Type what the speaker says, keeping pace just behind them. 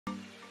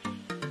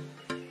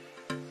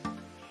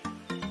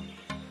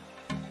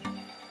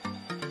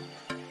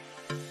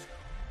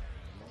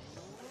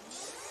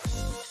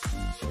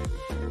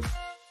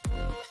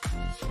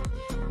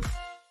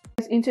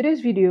in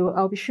today's video,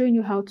 I'll be showing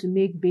you how to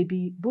make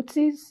baby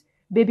booties,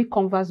 baby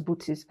converse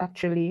booties.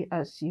 Actually,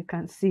 as you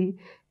can see,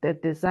 the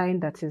design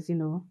that is,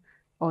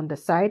 on the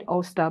side,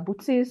 all-star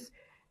booties.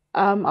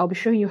 I'll be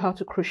showing you how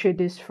to crochet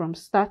this from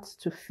start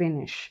to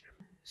finish.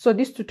 So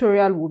this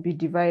tutorial will be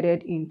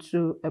divided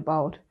into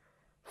about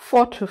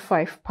 4 to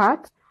 5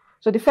 parts.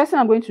 So the first thing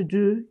I'm going to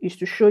do is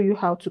to show you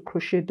how to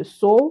crochet the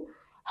sole,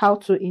 how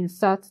to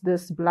insert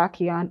this black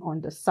yarn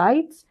on the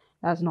sides.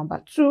 That's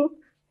number 2.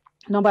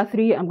 Number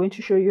 3, I'm going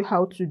to show you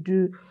how to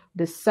do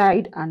the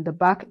side and the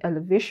back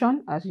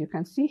elevation. As you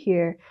can see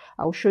here,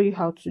 I'll show you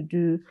how to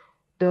do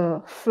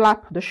the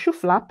flap, the shoe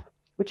flap,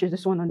 which is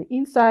this one on the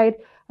inside.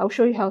 I'll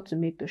show you how to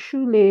make the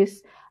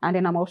shoelace, and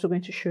then I'm also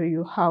going to show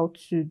you how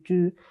to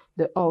do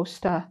the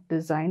all-star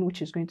design,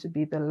 which is going to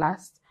be the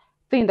last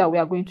thing that we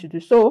are going to do.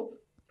 So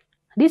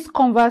this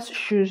converse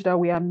shoes that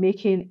we are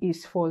making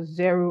is for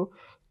 0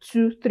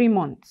 to 3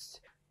 months,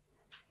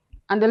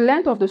 and the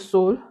length of the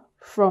sole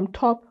from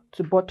top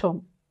to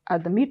bottom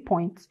at the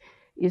midpoint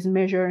is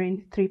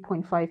measuring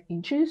 3.5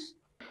 inches.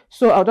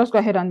 So I'll just go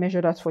ahead and measure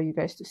that for you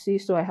guys to see.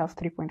 So I have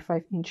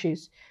 3.5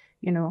 inches,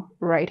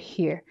 right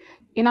here.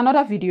 In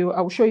another video,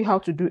 I will show you how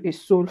to do a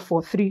sole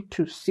for 3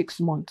 to 6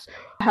 months.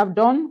 I have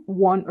done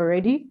one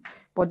already,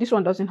 but this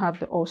one doesn't have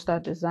the all-star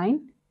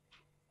design.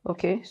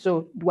 Okay,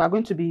 so we are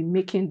going to be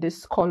making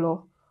this color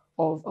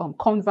of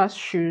converse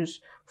shoes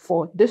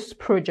for this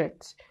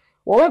project.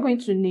 What we're going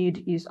to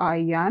need is our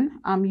yarn.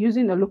 I'm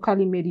using a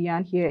locally made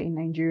yarn here in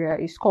Nigeria.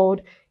 It's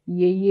called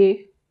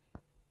Yeye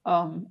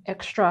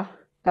Extra.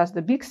 That's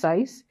the big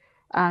size,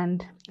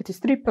 and it is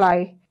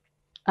 3-ply.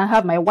 I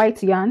have my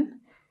white yarn,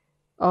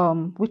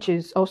 which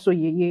is also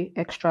Yeye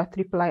Extra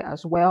 3-ply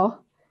as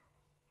well.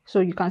 So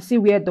you can see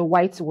where the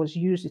white was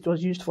used. It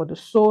was used for the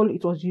sole.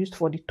 It was used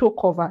for the toe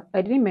cover.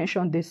 I didn't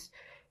mention this.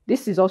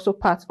 This is also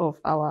part of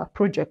our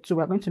project. So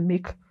we're going to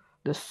make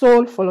the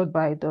sole followed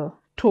by the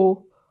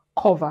toe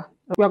cover.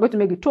 We are going to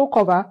make the toe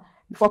cover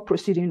before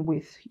proceeding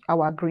with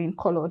our green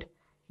colored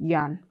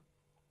yarn.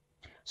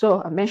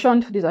 So I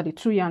mentioned these are the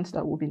 2 yarns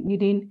that we'll be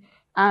needing,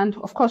 and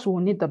of course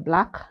we'll need the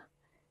black.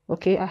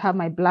 Okay, I have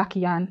my black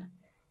yarn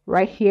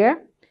right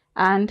here,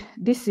 and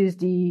this is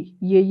the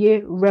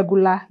Yeye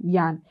regular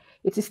yarn.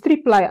 It is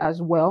 3-ply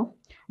as well,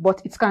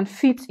 but it can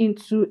fit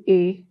into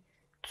a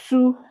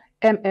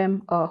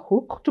 2mm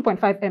hook,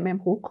 2.5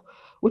 mm hook,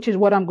 which is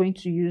what I'm going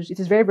to use. It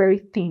is very, very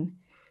thin.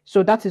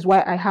 So that is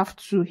why I have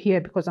 2 here,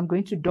 because I'm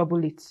going to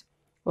double it.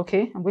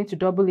 Okay, I'm going to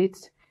double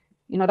it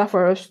in order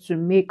for us to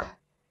make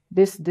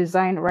this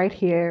design right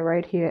here,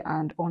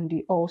 and on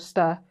the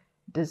all-star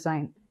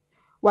design.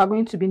 We're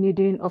going to be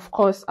needing, of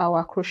course,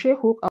 our crochet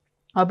hook.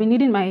 I'll be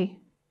needing my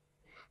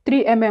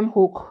 3mm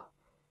hook.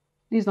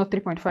 This is not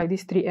 3.5,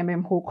 this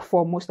 3mm hook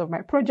for most of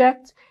my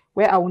project.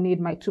 Where I will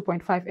need my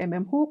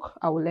 2.5mm hook,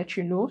 I will let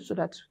you know so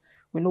that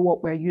we know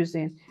what we're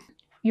using.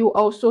 You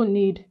also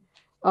need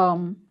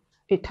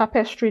a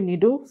tapestry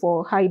needle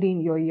for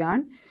hiding your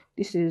yarn.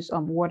 This is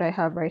what I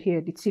have right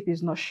here. The tip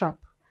is not sharp.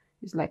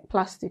 It's like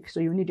plastic. So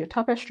you need your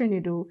tapestry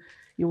needle.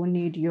 You will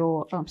need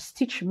your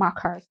stitch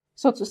markers.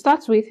 So to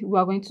start with, we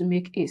are going to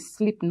make a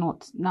slip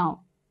knot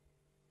now,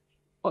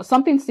 or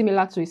something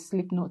similar to a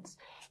slip knot.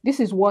 This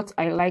is what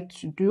I like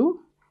to do.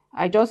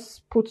 I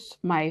just put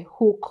my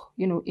hook,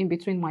 in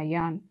between my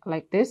yarn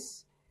like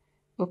this.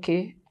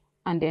 Okay.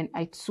 And then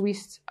I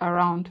twist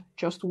around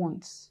just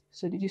once.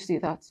 So did you see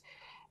that?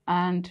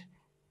 And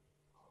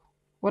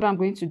what I'm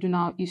going to do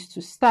now is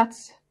to start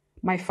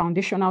my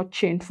foundational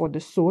chain for the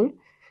sole.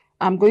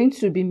 I'm going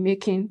to be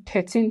making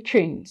 13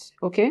 chains.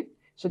 Okay.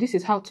 So this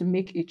is how to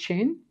make a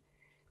chain.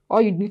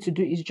 All you need to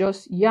do is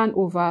just yarn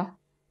over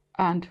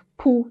and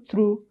pull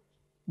through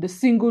the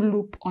single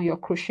loop on your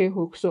crochet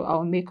hook. So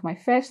I'll make my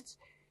first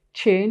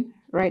chain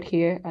right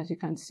here, as you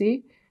can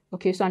see.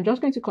 Okay, so I'm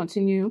just going to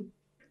continue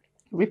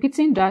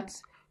repeating that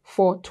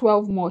for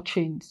 12 more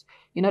chains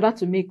in order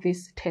to make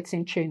this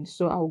 13 chains.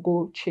 So I'll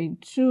go chain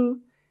 2,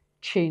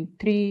 chain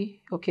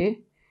 3,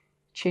 okay,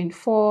 chain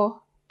 4,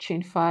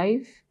 chain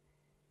 5,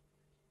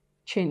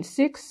 chain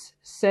 6,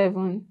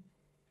 7,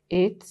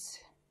 8,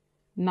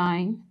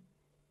 9,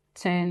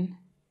 10,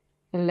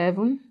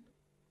 11,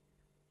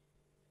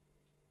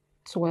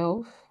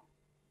 12,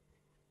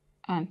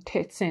 and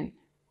 13.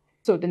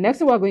 So the next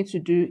thing we're going to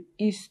do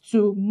is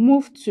to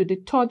move to the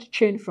 3rd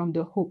chain from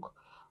the hook.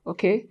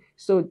 Okay,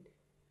 so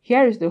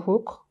here is the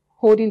hook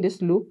holding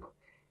this loop.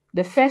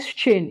 The first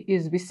chain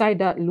is beside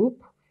that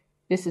loop.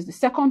 This is the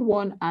 2nd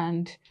one,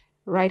 and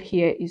right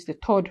here is the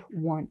 3rd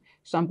one.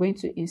 So I'm going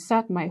to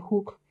insert my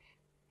hook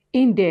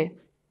in there.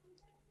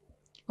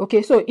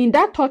 Okay, so in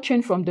that 3rd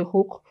chain from the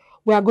hook,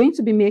 we are going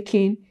to be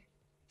making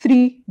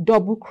 3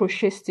 double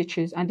crochet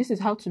stitches, and this is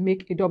how to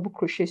make a double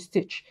crochet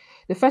stitch.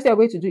 The first thing I'm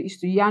going to do is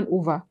to yarn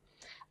over,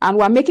 and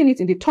we're making it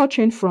in the 3rd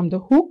chain from the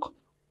hook.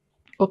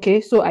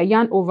 Okay, so I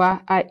yarn over,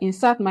 I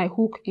insert my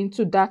hook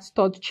into that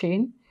 3rd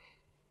chain.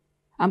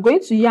 I'm going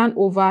to yarn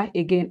over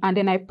again, and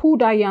then I pull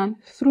that yarn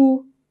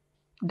through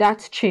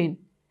that chain.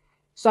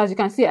 So as you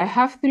can see, I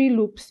have 3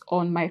 loops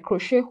on my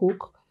crochet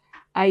hook.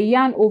 I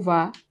yarn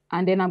over,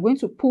 and then I'm going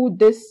to pull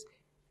this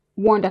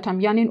one that I'm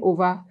yarning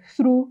over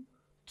through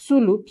 2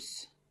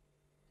 loops.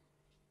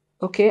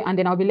 Okay, and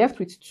then I'll be left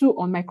with 2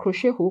 on my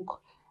crochet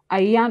hook. I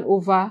yarn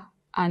over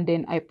and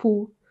then I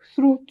pull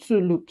through 2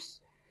 loops.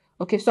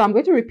 Okay, so I'm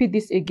going to repeat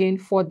this again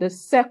for the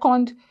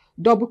second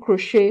double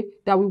crochet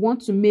that we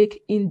want to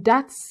make in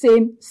that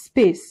same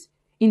space,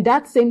 in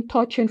that same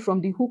touching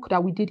from the hook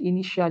that we did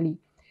initially.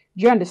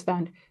 Do you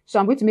understand? So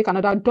I'm going to make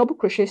another double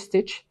crochet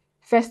stitch.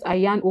 First, I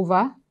yarn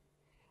over,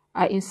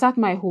 I insert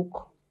my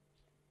hook.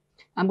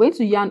 I'm going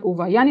to yarn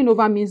over. Yarning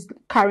over means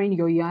carrying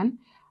your yarn.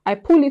 I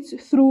pull it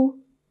through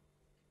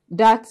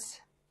that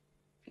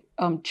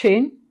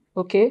chain,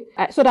 okay,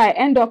 so that I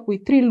end up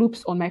with 3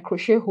 loops on my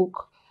crochet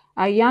hook.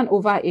 I yarn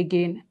over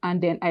again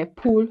and then I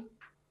pull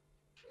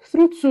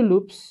through 2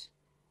 loops.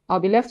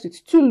 I'll be left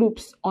with 2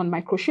 loops on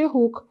my crochet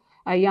hook.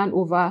 I yarn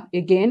over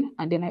again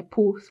and then I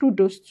pull through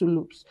those 2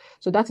 loops.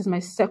 So that is my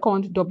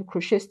second double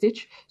crochet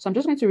stitch. So I'm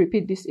just going to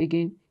repeat this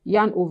again.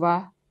 Yarn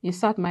over,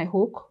 insert my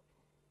hook,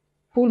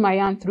 pull my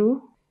yarn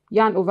through,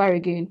 yarn over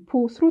again,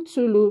 pull through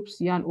 2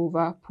 loops, yarn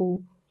over,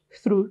 pull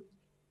through.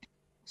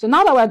 So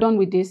now that we're done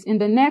with this, in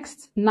the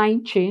next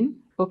 9 chain,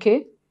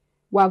 okay,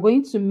 we're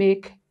going to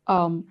make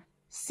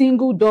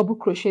single double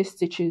crochet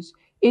stitches.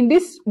 In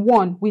this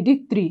one, we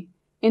did 3.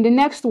 In the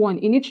next one,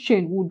 in each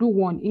chain, we'll do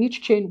 1. In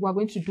each chain, we're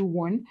going to do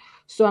 1.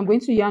 So I'm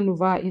going to yarn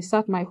over,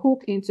 insert my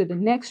hook into the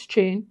next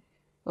chain,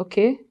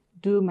 okay,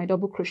 do my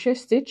double crochet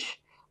stitch.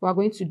 We're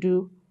going to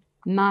do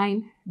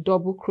 9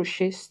 double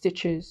crochet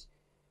stitches.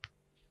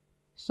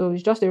 So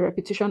it's just a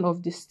repetition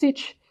of the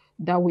stitch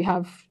that we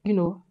have,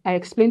 I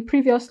explained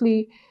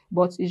previously,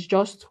 but it's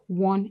just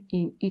 1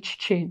 in each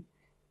chain,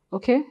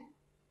 okay?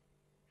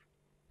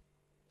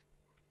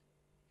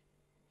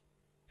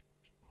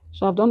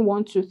 So I've done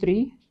 1, 2,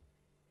 3.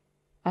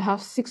 I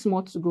have 6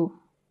 more to go.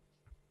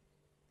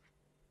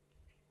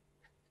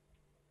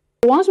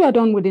 Once we are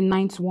done with the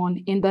 9th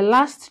one, in the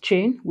last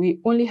chain, we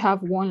only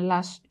have 1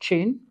 last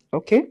chain,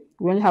 okay?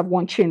 We only have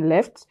 1 chain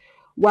left.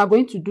 We are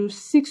going to do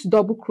 6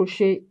 double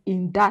crochet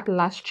in that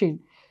last chain.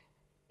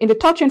 In the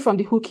top chain from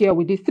the hook here,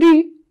 we did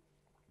 3.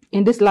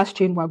 In this last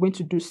chain, we are going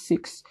to do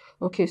 6.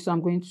 Okay, so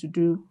I'm going to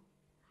do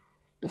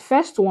the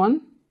first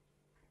one,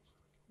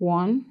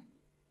 1,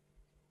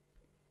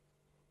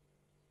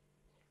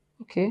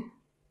 okay,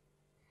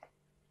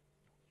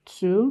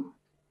 2,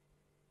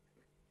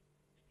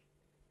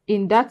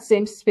 in that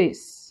same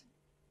space,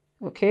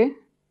 okay,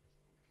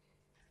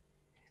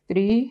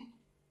 3,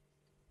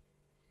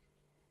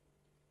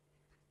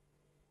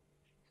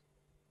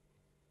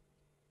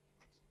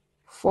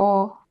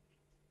 4,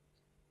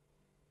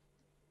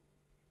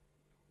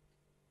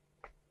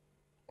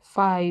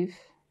 5,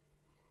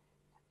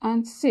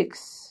 and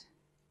 6.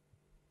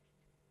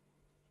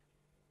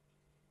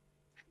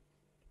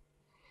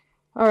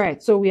 All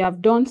right, so we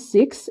have done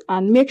 6,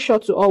 and make sure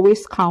to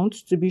always count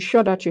to be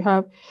sure that you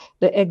have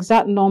the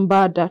exact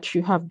number that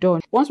you have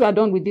done. Once we are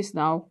done with this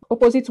now,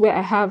 opposite where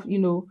I have,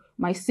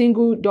 my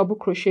single double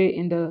crochet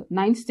in the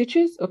 9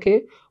 stitches,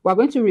 okay, we're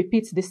going to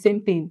repeat the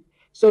same thing.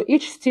 So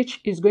each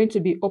stitch is going to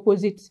be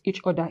opposite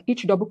each other.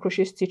 Each double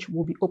crochet stitch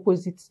will be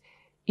opposite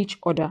each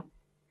other.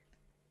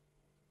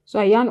 So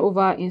I yarn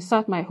over,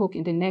 insert my hook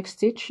in the next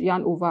stitch,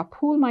 yarn over,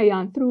 pull my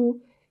yarn through,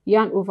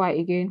 yarn over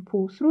again,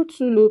 pull through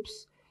 2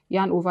 loops,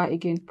 yarn over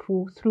again,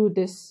 pull through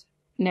this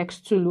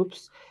next 2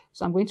 loops.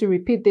 So I'm going to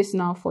repeat this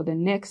now for the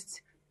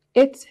next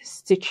 8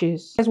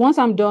 stitches. As once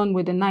I'm done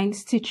with the 9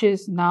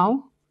 stitches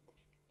now,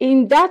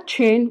 in that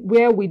chain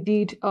where we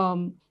did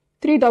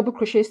 3 double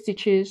crochet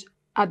stitches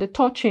at the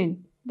top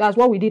chain, that's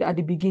what we did at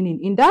the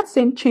beginning. In that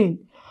same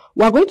chain,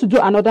 we're going to do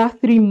another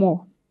 3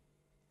 more.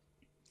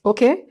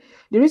 Okay,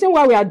 the reason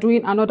why we are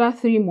doing another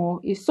 3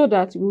 more is so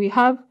that we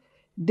have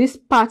this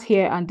part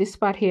here and this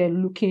part here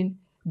looking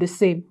the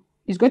same.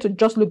 It's going to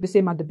just look the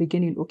same at the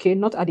beginning, okay?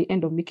 Not at the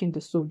end of making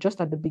the sole,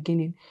 just at the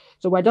beginning.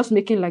 So we're just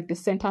making like the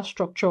center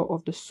structure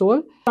of the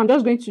sole. I'm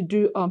just going to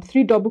do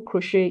 3 double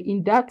crochet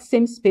in that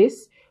same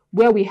space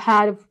where we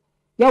have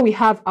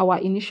our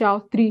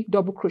initial 3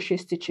 double crochet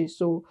stitches.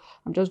 So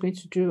I'm just going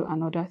to do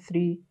another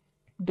 3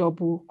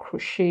 double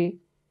crochet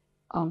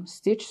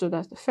stitch. So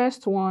that's the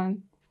first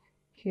one.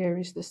 Here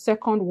is the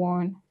second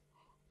one,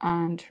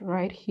 and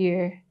right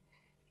here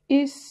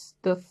is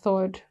the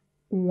third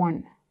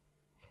one.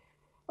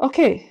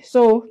 Okay,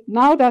 so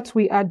now that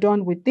we are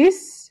done with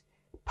this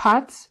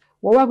part,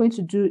 what we're going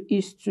to do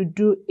is to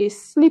do a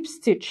slip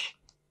stitch.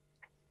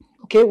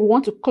 Okay, we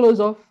want to close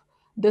off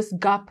this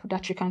gap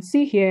that you can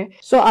see here.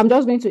 So I'm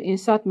just going to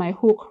insert my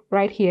hook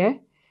right here.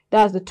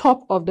 That's the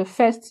top of the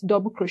first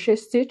double crochet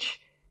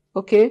stitch.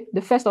 Okay,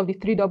 the first of the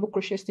 3 double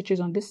crochet stitches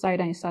on this side.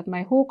 I insert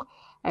my hook,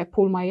 I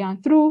pull my yarn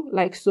through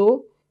like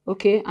so.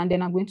 Okay, and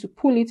then I'm going to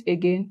pull it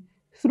again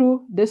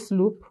through this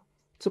loop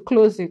to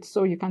close it,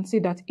 so you can see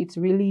that it's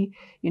really,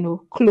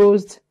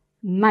 closed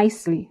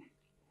nicely.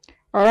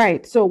 All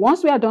right, so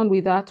once we are done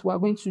with that, we're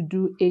going to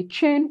do a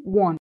chain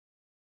 1.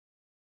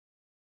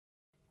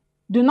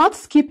 Do not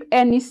skip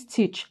any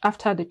stitch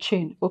after the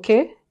chain,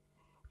 okay?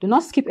 Do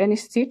not skip any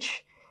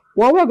stitch.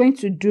 What we're going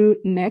to do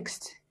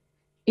next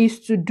is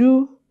to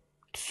do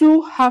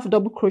 2 half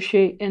double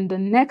crochet in the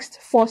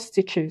next 4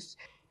 stitches.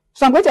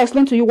 So I'm going to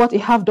explain to you what a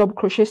half double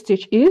crochet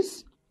stitch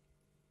is.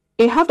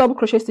 A half double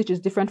crochet stitch is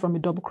different from a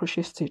double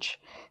crochet stitch.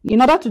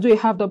 In order to do a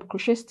half double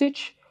crochet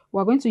stitch,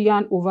 we're going to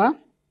yarn over.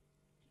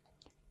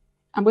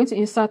 I'm going to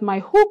insert my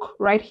hook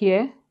right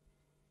here,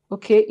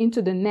 okay,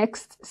 into the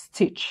next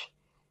stitch.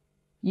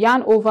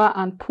 Yarn over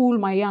and pull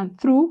my yarn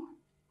through.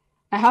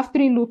 I have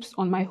 3 loops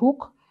on my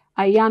hook.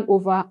 I yarn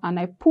over and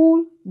I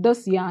pull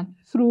this yarn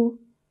through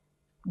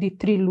the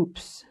 3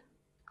 loops.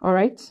 All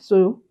right,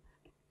 so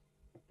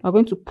I'm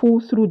going to pull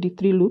through the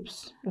 3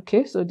 loops.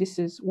 Okay, so this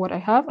is what I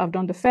have. I've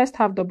done the first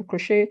half double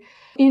crochet.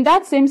 In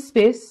that same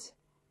space,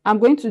 I'm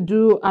going to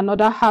do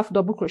another half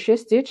double crochet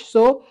stitch.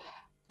 So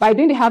by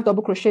doing the half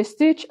double crochet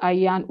stitch, I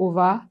yarn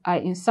over, I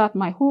insert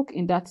my hook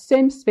in that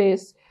same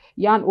space,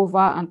 yarn over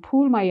and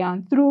pull my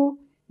yarn through,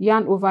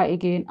 yarn over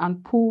again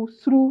and pull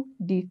through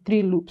the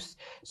 3 loops.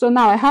 So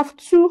now I have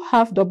 2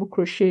 half double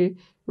crochet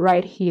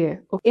right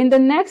here. In the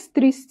next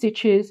 3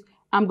 stitches,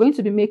 I'm going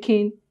to be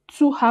making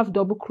 2 half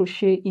double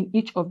crochet in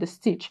each of the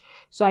stitch.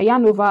 So I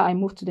yarn over, I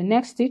move to the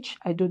next stitch,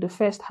 I do the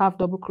first half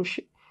double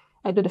crochet.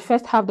 I do the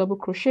first half double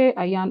crochet,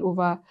 I yarn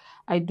over,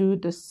 I do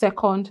the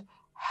second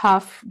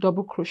half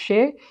double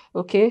crochet.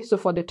 Okay, so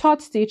for the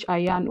 3rd stitch, I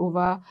yarn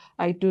over,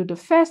 I do the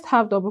first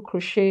half double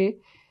crochet.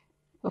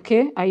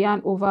 Okay, I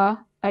yarn over,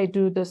 I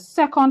do the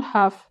second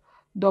half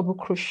double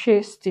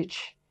crochet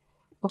stitch.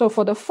 So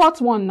for the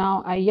 4th one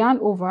now, I yarn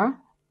over,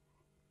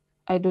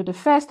 I do the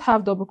first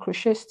half double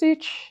crochet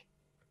stitch,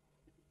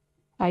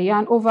 I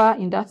yarn over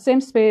in that same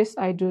space,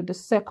 I do the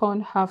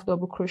second half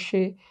double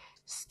crochet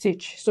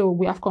stitch. So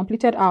we have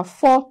completed our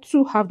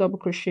 2 half double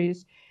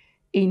crochets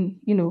in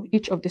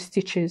each of the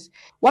stitches.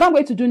 What I'm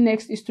going to do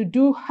next is to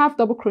do half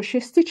double crochet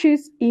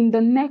stitches in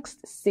the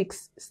next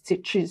 6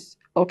 stitches.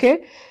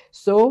 Okay,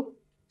 so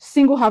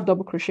single half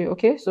double crochet.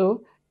 Okay,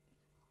 so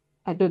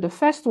I do the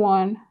first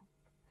one,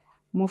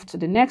 move to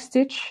the next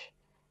stitch,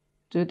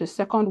 do the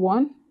second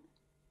one,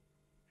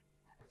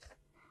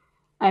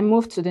 I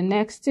move to the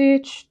next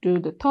stitch, do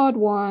the 3rd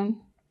one,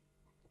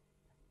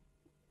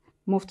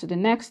 move to the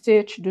next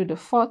stitch, do the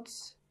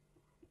 4th,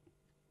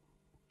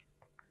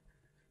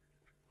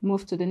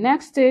 move to the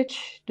next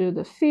stitch, do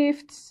the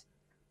 5th.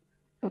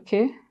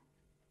 Okay,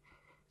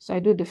 so I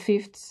do the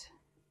 5th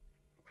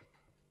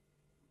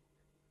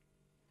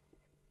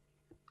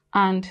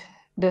and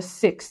the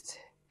 6th.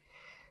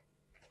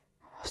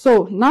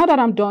 So now that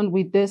I'm done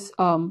with this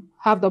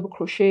half double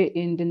crochet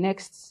in the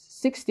next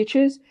 6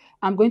 stitches,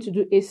 I'm going to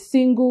do a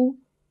single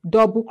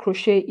double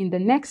crochet in the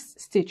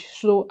next stitch.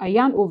 So I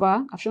yarn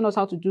over, I've shown us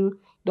how to do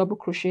double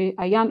crochet.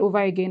 I yarn over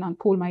again and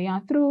pull my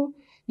yarn through,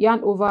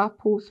 yarn over,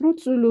 pull through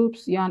 2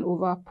 loops, yarn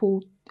over,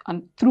 pull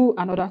and through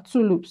another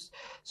 2 loops.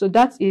 So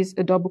that is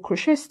a double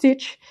crochet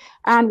stitch.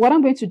 And what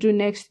I'm going to do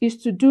next is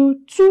to do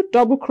 2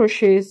 double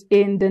crochets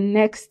in the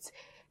next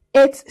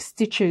 8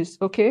 stitches.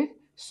 Okay,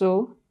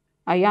 so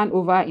I yarn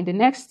over in the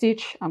next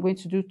stitch. I'm going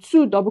to do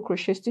 2 double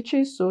crochet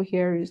stitches. So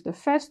here is the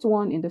first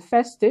one in the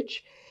first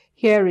stitch.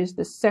 Here is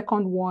the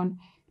second one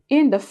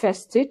in the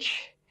first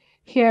stitch.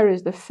 Here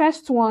is the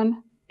first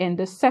one in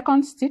the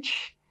second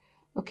stitch.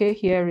 Okay,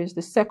 here is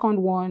the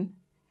second one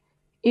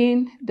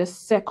in the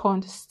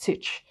second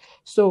stitch.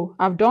 So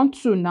I've done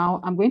 2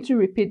 now. I'm going to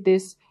repeat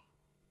this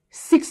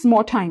 6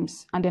 more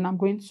times, and then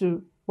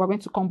we're going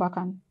to come back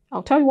and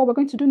I'll tell you what we're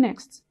going to do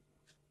next.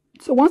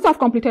 So once I've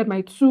completed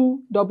my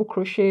 2 double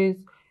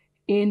crochets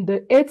in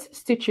the 8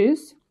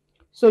 stitches,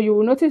 so you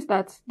will notice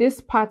that this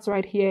part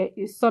right here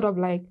is sort of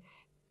like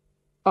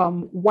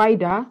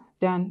wider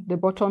than the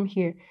bottom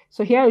here.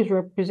 So here is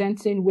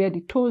representing where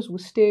the toes will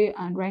stay,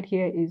 and right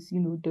here is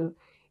the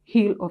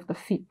heel of the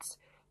feet.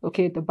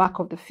 Okay, the back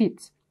of the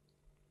feet.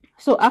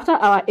 So after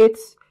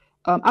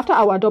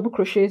our double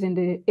crochets in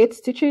the 8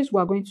 stitches,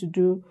 we're going to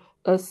do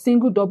a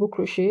single double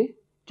crochet,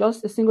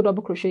 just a single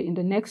double crochet in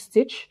the next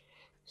stitch.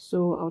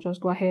 So I'll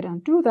just go ahead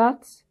and do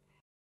that.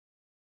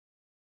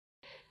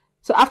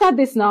 So after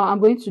this now, I'm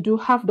going to do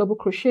half double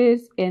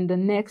crochets in the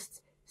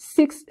next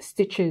 6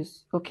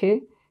 stitches.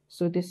 Okay,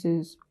 so this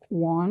is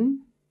 1,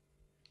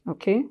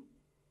 okay,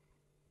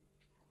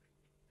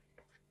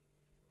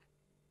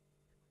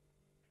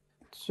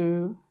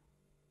 2,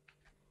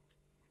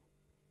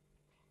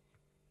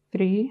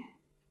 3,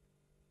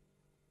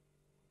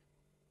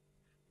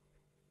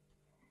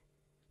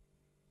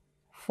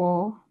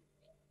 4,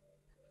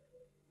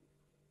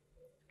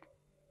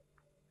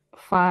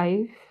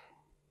 5,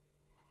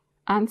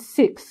 and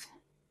 6.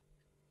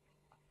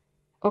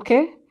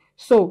 Okay,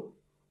 so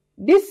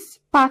this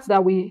part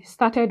that we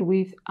started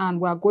with and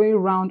we're going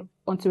around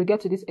until we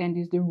get to this end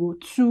is the row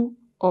 2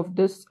 of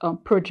this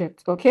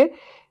project. Okay,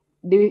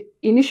 the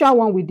initial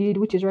one we did,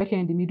 which is right here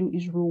in the middle,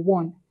 is row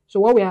 1.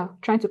 So what we are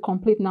trying to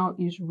complete now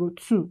is row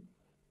 2.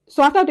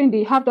 So after doing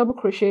the half double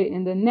crochet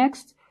in the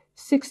next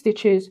 6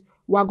 stitches,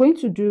 we're going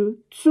to do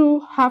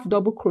 2 half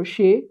double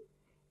crochet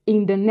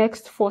in the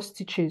next 4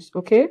 stitches.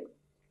 Okay,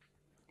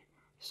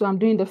 so I'm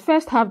doing the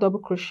first half double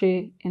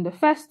crochet in the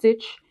first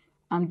stitch,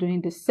 I'm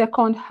doing the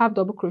second half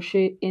double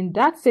crochet in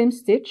that same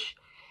stitch,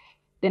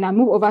 Then I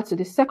move over to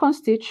the second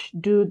stitch,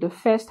 do the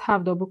first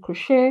half double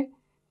crochet,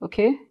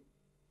 okay.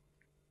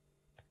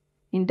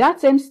 In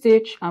that same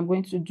stitch, I'm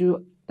going to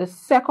do the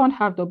second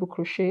half double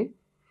crochet,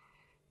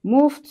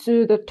 move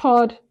to the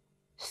third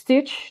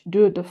stitch,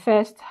 do the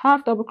first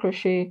half double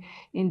crochet.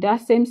 In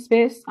that same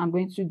space, I'm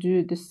going to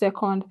do the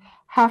second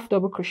half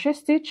double crochet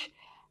stitch,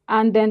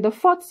 and then the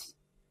fourth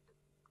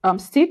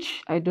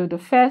stitch, I do the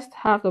first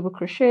half double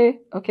crochet,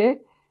 okay.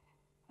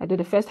 I do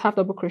the first half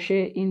double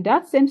crochet. In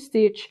that same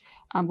stitch,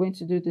 I'm going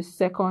to do the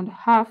second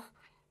half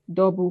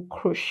double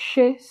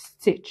crochet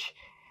stitch,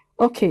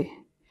 okay.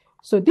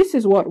 So this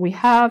is what we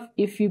have.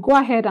 If you go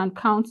ahead and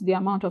count the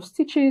amount of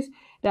stitches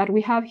that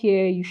we have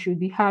here, you should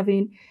be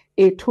having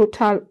a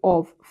total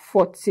of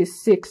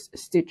 46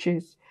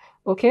 stitches,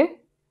 okay.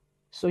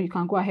 So you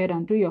can go ahead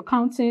and do your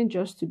counting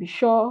just to be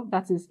sure.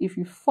 That is if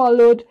you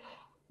followed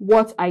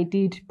what I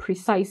did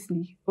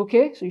precisely,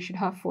 okay. So you should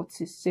have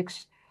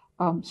 46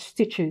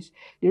 stitches.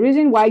 The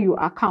reason why you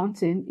are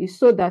counting is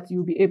so that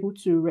you'll be able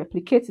to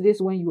replicate this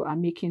when you are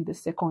making the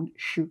second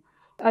shoe.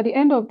 At the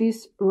end of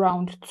this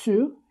round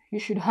 2, you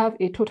should have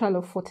a total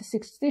of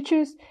 46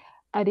 stitches.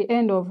 At the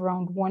end of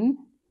round 1,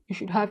 you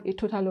should have a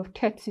total of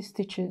 30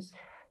 stitches.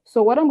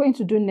 So what I'm going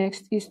to do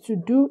next is to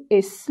do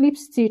a slip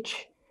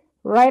stitch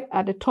right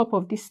at the top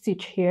of this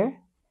stitch here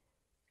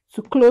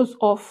to close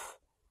off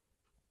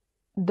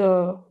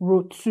the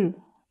row 2,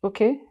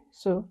 okay.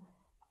 So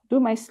do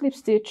my slip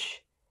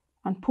stitch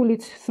and pull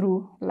it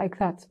through like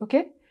that,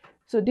 okay.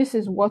 So this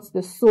is what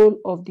the sole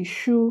of the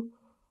shoe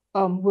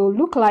will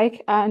look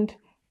like, and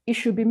it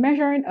should be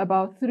measuring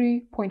about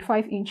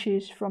 3.5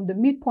 inches from the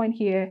midpoint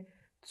here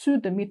to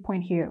the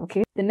midpoint here,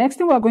 okay. The next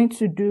thing we're going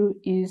to do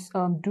is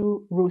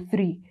do row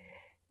 3.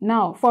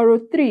 Now for row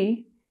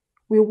 3,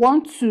 we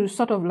want to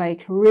sort of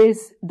like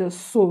raise the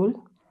sole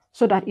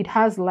so that it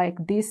has like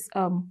this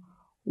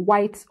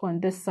white on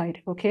this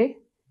side, okay.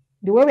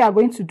 The way we are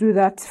going to do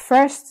that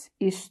first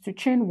is to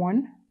chain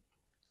 1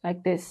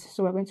 like this.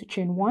 So we're going to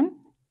chain 1,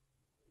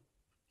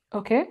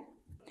 okay.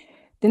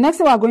 The next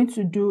thing we're going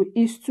to do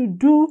is to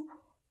do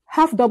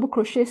half double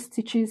crochet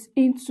stitches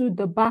into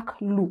the back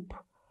loop.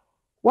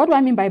 What do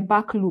I mean by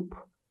back loop?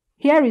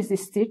 Here is the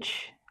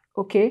stitch,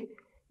 okay.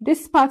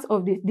 This part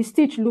of the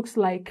stitch looks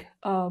like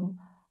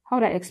how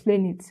do I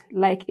explain it,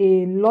 like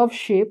a love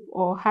shape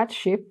or heart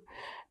shape.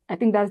 I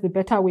think that's the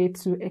better way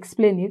to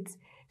explain it.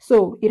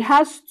 So it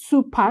has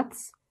 2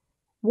 parts,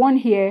 one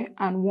here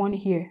and one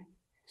here.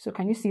 So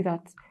can you see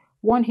that?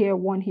 One here,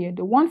 one here.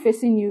 The one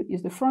facing you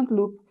is the front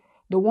loop,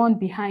 the one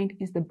behind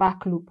is the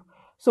back loop.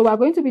 So we're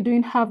going to be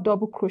doing half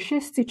double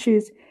crochet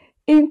stitches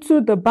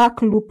into the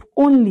back loop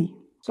only.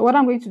 So what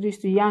I'm going to do is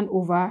to yarn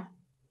over,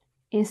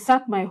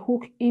 insert my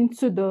hook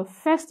into the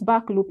first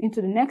back loop,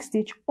 into the next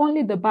stitch,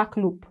 only the back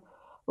loop,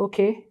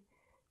 okay.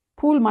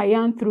 Pull my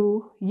yarn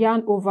through,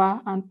 yarn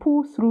over, and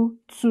pull through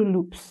 2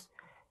 loops.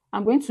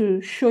 I'm going to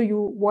show you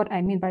what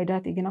I mean by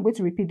that again. I'm going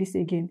to repeat this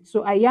again.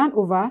 So I yarn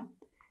over,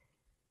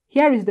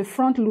 here is the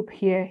front loop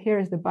here, here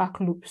is the back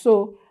loop.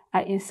 So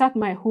I insert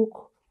my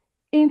hook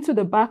into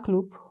the back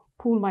loop,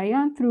 pull my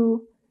yarn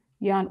through,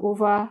 yarn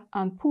over,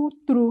 and pull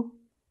through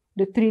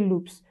the 3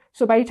 loops.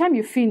 So by the time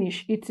you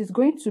finish, it is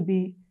going to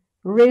be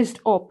raised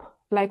up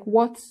like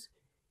what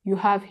you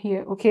have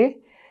here, okay.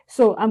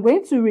 So I'm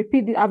going to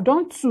repeat it. I've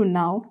done 2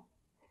 now,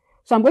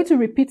 so I'm going to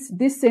repeat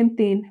this same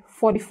thing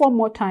 44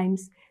 more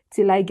times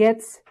till I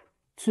get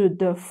to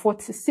the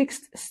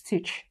 46th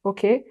stitch,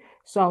 okay.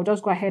 So I'll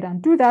just go ahead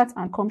and do that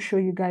and come show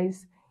you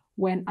guys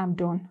when I'm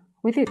done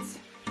with it.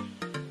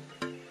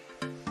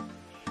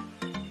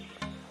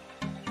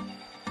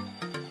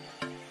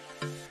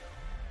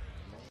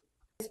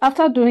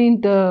 After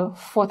doing the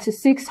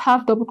 46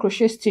 half double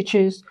crochet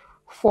stitches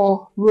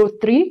for row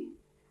 3,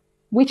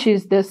 which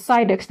is the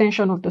side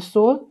extension of the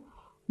sole,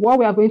 what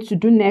we are going to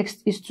do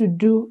next is to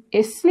do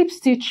a slip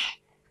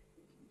stitch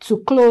to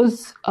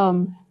close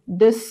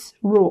this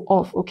row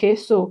off, okay.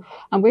 So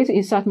I'm going to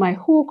insert my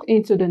hook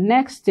into the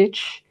next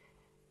stitch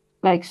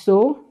like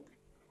so,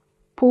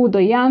 pull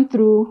the yarn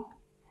through,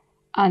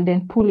 and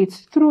then pull it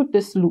through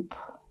this loop,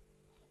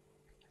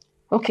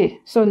 okay.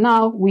 So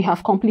now we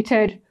have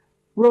completed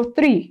row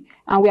 3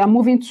 and we are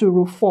moving to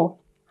row 4.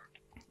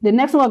 The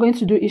next thing we're going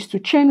to do is to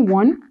chain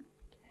 1.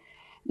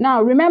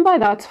 Now remember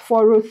that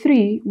for row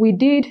 3 we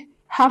did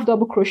half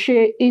double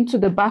crochet into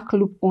the back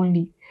loop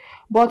only,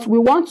 but we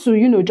want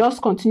to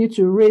just continue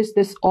to raise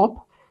this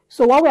up.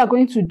 So what we are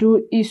going to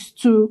do is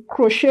to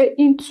crochet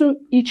into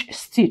each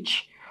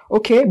stitch,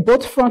 okay,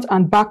 both front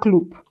and back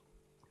loop.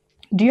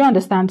 Do you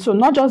understand? So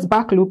not just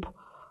back loop,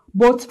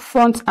 both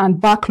front and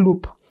back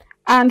loop.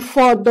 And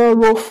for the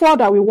row 4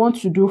 that we want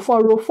to do,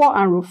 for row 4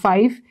 and row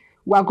 5,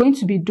 we are going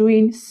to be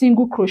doing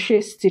single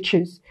crochet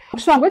stitches.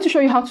 So I'm going to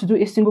show you how to do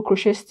a single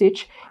crochet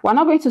stitch. We're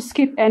not going to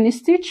skip any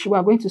stitch. We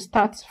are going to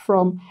start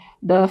from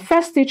the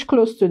first stitch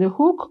close to the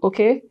hook,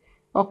 okay,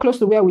 or close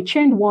to where we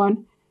chained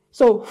 1.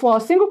 So for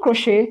single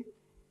crochet,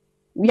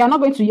 we are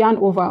not going to yarn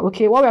over,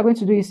 okay. What we are going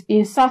to do is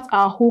insert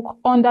our hook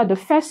under the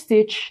first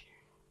stitch,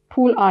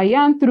 pull our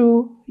yarn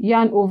through,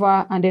 yarn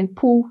over, and then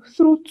pull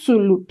through 2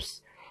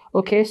 loops.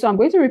 Okay, so I'm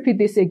going to repeat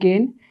this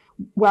again.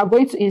 We are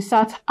going to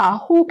insert our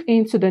hook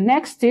into the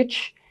next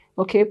stitch.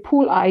 Okay,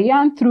 pull our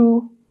yarn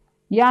through,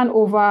 yarn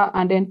over,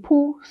 and then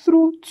pull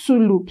through 2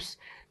 loops.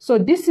 So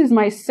this is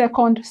my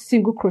second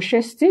single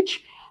crochet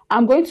stitch.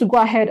 I'm going to go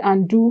ahead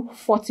and do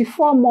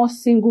 44 more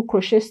single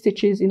crochet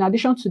stitches in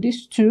addition to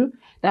these 2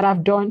 that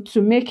I've done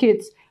to make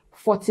it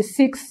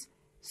 46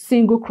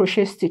 single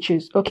crochet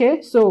stitches.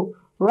 Okay, so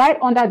right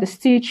under the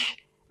stitch,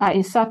 I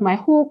insert my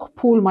hook,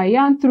 pull my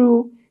yarn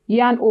through,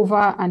 yarn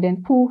over, and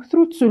then pull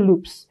through 2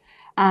 loops.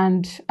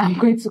 And I'm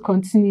going to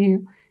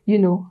continue, you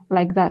know,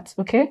 like that.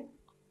 Okay,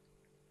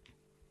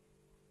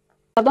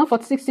 I've done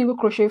 46 single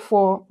crochet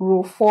for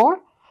row 4.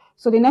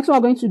 So the next one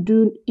I'm going to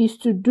do is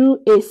to do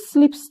a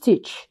slip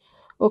stitch.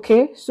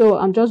 Okay, so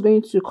I'm just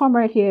going to come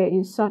right here,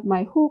 insert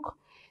my hook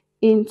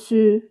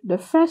into the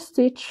first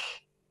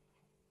stitch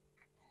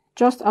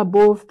just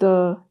above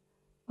the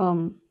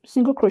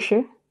single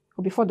crochet,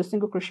 or before the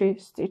single crochet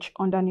stitch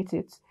underneath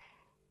it.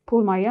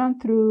 Pull my yarn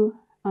through,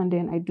 and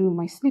then I do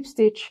my slip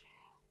stitch,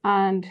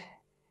 and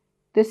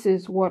this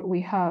is what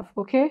we have.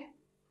 Okay,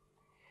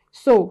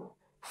 so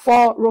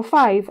for row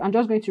 5, I'm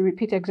just going to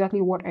repeat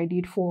exactly what I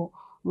did for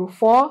row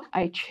 4.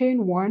 I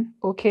chain 1.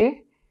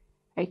 Okay,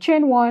 I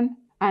chain 1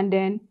 and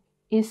then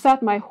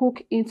insert my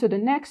hook into the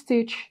next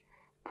stitch,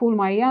 pull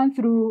my yarn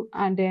through,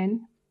 and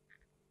then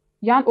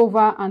yarn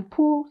over and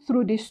pull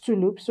through these 2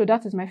 loops. So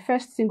that is my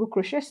first single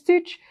crochet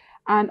stitch,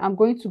 and I'm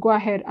going to go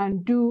ahead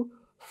and do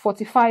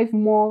 45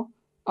 more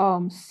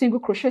single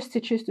crochet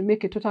stitches to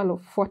make a total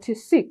of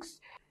 46.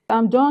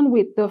 I'm done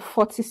with the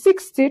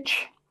 46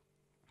 stitch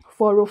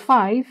for row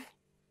 5.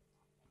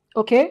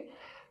 Okay,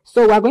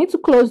 so we're going to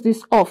close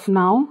this off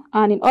now,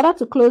 and in order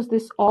to close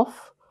this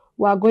off,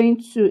 we're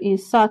going to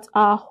insert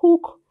our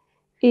hook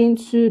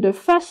into the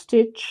first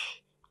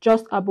stitch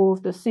just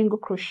above the single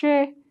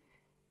crochet,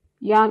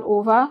 yarn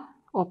over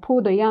or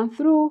pull the yarn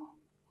through,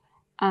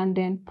 and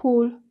then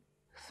pull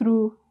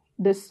through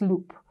this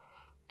loop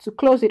to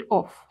close it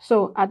off.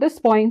 So at this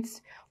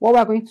point, what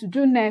we're going to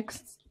do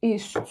next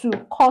is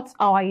to cut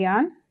our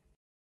yarn.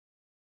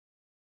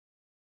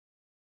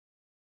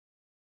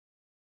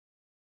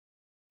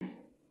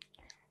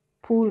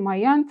 Pull my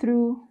yarn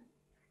through,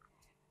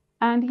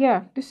 and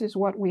yeah, this is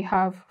what we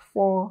have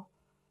for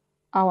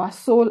our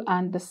sole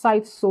and the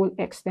side sole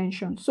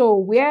extension. So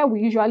where we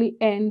usually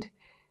end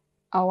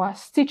our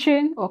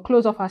stitching or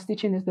close off our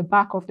stitching is the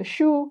back of the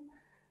shoe.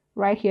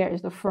 Right here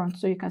is the front.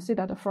 So you can see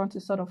that the front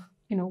is sort of,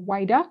 you know,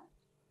 wider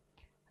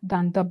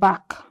than the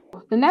back.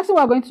 The next thing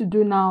we're going to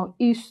do now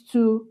is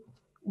to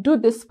do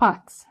this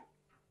part.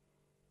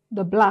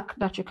 The black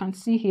that you can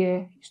see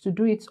here is to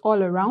do it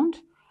all around.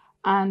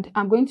 And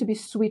I'm going to be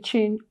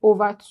switching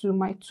over to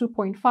my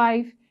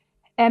 2.5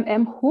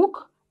 mm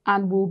hook,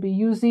 and we'll be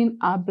using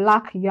our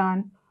black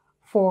yarn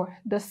for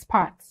this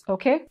part.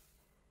 Okay,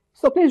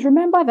 so please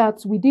remember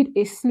that we did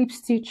a slip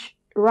stitch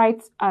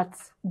right at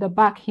the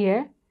back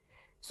here,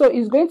 so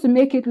it's going to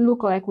make it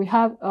look like we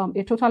have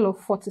a total of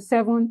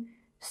 47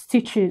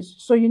 stitches.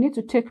 So you need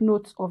to take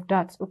note of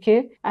that.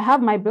 Okay, I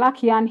have my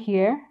black yarn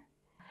here.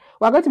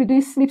 We're going to be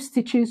doing slip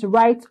stitches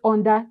right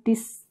under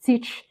this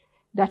stitch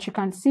that you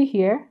can see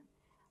here,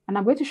 and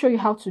I'm going to show you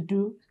how to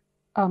do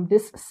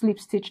this slip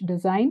stitch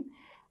design.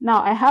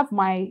 Now I have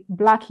my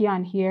black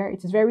yarn here.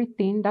 It is very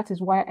thin. That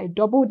is why I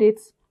doubled it,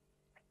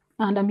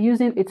 and I'm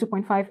using a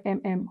 2.5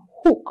 mm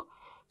hook.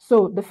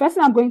 So the first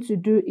thing I'm going to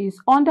do is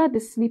under the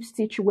slip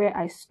stitch where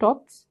I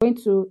stopped, I'm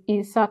going to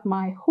insert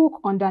my hook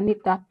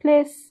underneath that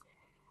place.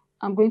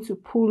 I'm going to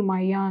pull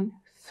my yarn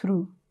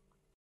through.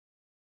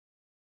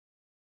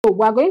 So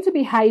we're going to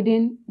be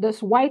hiding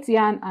this white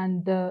yarn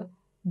and the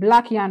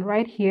black yarn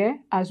right here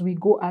as we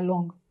go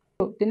along.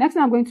 So the next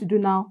thing I'm going to do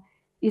now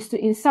is to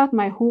insert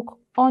my hook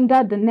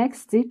under the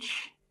next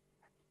stitch,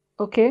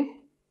 okay,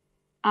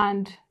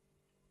 and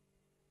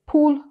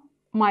pull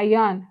my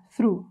yarn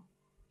through.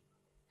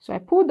 So I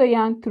pull the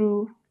yarn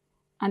through,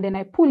 and then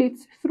I pull it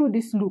through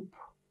this loop.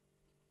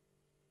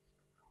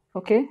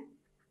 Okay,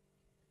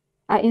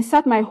 I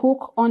insert my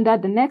hook under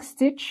the next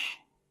stitch,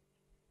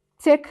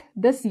 take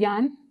this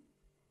yarn,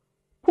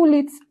 pull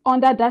it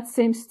under that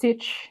same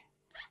stitch,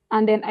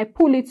 and then I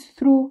pull it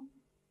through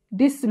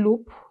this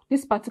loop,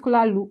 this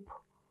particular loop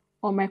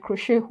on my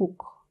crochet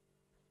hook.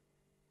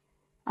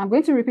 I'm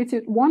going to repeat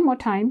it one more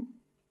time.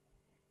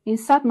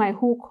 Insert my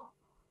hook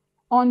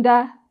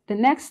under the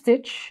next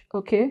stitch,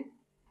 okay,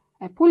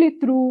 I pull it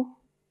through,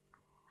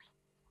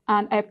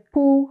 and I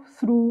pull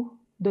through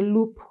the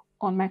loop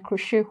on my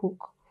crochet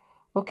hook.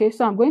 Okay,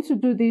 so I'm going to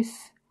do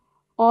this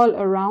all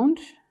around.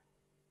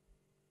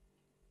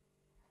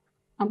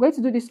 I'm going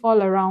to do this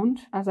all around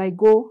as I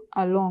go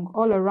along,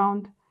 all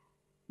around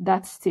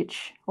that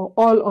stitch, or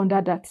all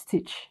under that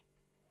stitch.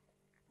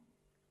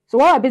 So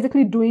what we're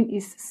basically doing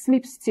is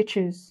slip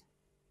stitches.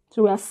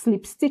 So we are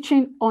slip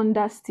stitching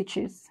under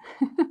stitches.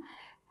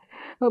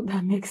 Hope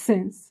that makes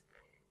sense.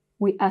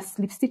 We are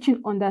slip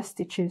stitching under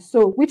stitches.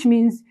 So which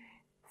means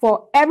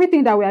for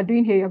everything that we are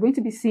doing here, you're going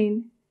to be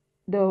seeing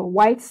the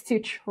white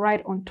stitch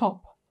right on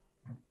top.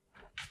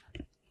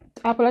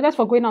 I apologize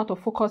for going out of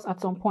focus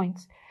at some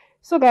point.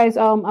 So guys,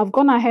 I've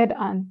gone ahead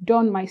and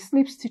done my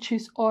slip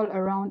stitches all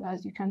around.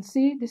 As you can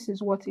see, this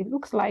is what it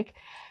looks like.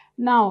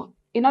 Now,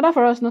 in order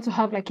for us not to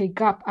have like a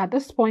gap at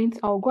this point,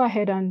 I'll go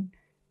ahead and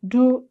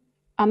do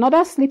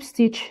another slip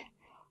stitch,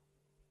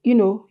 you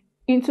know,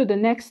 into the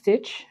next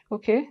stitch.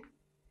 Okay.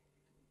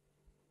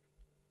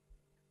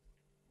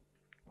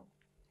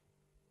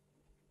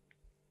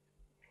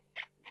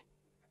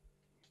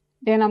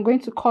 Then I'm going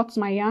to cut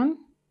my yarn.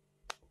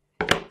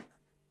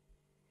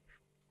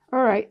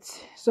 All right,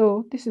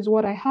 so this is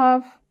what I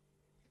have.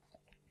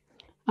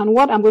 And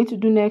what I'm going to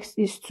do next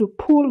is to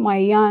pull my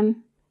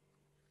yarn,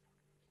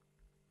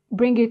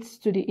 bring it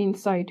to the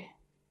inside.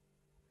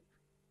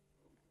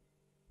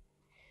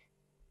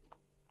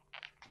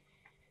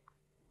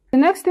 The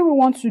next thing we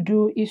want to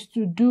do is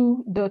to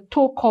do the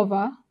toe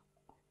cover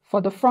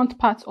for the front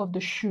part of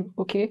the shoe,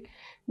 okay,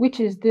 which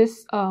is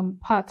this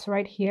part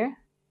right here.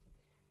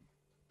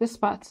 This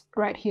part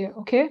right here,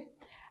 okay.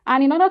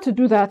 And in order to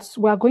do that,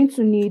 we are going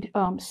to need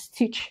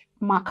stitch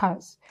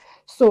markers.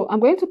 So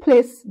I'm going to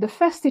place the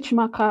first stitch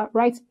marker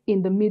right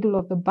in the middle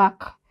of the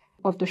back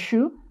of the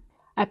shoe.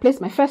 I place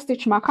my first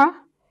stitch marker,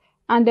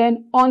 and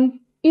then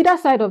on either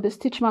side of the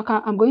stitch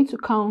marker, I'm going to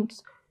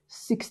count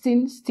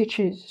 16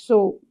 stitches.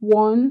 So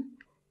 1,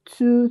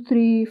 2,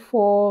 3,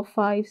 4,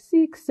 5,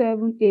 6,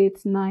 7,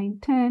 8, 9,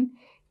 10,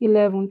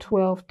 11,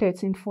 12,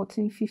 13,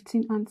 14,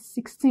 15, and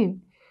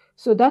 16.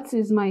 So that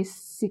is my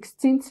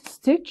 16th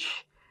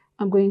stitch.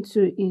 I'm going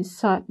to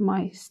insert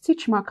my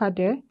stitch marker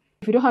there.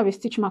 If you don't have a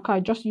stitch marker,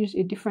 just use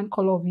a different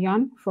color of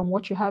yarn from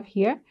what you have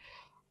here.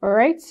 All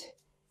right.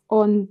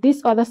 On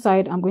this other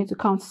side, I'm going to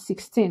count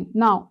 16.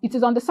 Now, it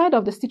is on the side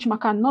of the stitch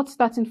marker, not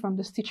starting from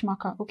the stitch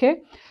marker. Okay.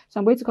 So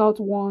I'm going to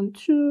count 1,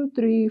 2,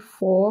 3,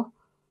 4.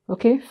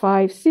 Okay.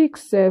 5,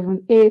 6,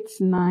 7, 8,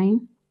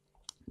 9,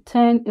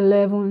 10,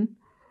 11,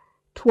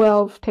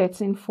 12,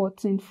 13,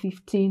 14,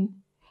 15,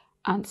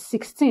 and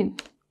 16.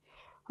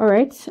 All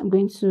right, I'm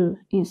going to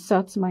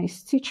insert my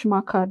stitch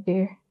marker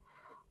there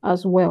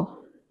as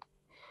well.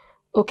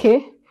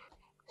 Okay,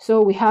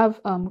 so we have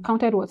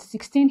counted what,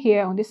 16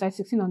 here on this side,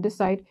 16 on this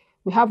side.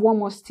 We have one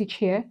more stitch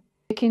here,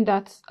 making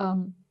that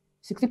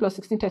 16 plus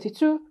 16,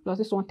 32, plus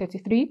this one,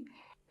 33.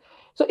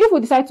 So if we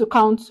decide to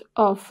count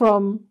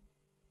from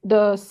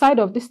the side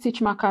of this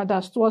stitch marker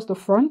that's towards the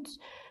front,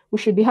 we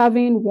should be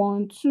having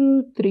 1,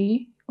 2,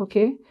 3,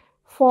 okay,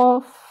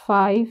 4,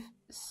 5,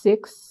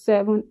 6,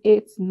 7,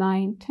 8,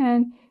 9,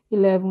 10,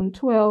 11,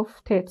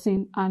 12,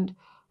 13, and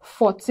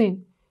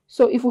 14.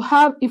 So if we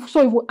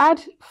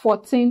add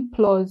 14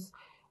 plus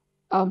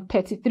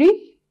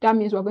 33, that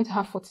means we're going to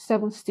have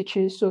 47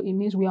 stitches. So it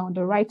means we are on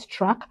the right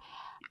track.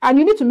 And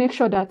you need to make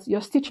sure that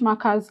your stitch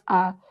markers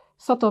are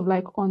sort of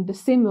like on the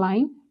same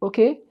line,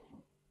 okay?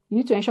 You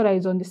need to ensure that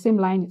it's on the same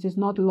line. It is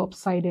not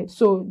lopsided.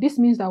 So this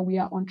means that we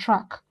are on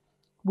track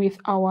with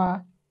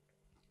our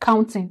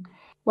counting.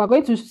 We're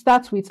going to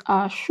start with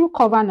our shoe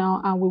cover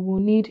now, and we will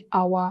need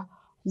our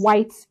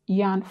white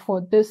yarn for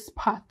this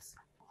part.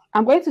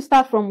 I'm going to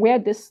start from where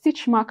the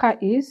stitch marker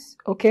is,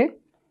 okay?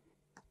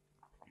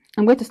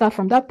 I'm going to start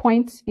from that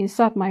point,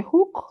 insert my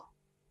hook.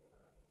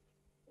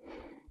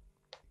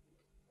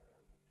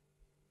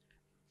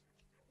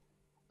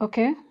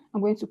 Okay,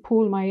 I'm going to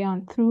pull my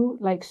yarn through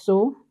like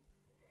so.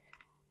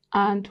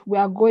 And we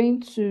are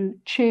going to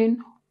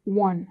chain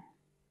 1.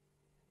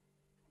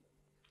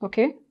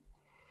 Okay,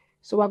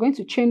 so we're going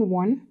to chain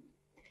 1.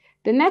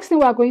 The next thing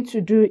we're going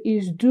to do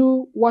is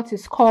do what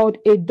is called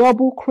a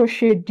double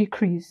crochet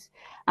decrease.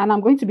 And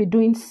I'm going to be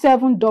doing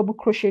 7 double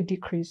crochet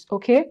decrease.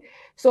 Okay,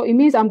 so it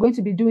means I'm going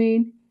to be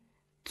doing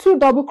 2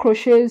 double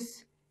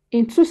crochets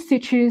in 2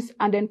 stitches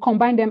and then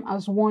combine them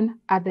as one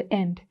at the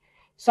end.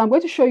 So I'm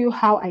going to show you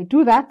how I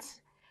do that.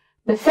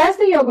 The first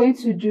thing you're going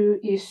to do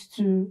is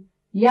to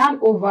yarn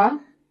over,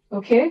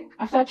 okay,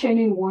 after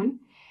chaining 1,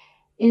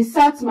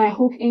 insert my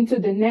hook into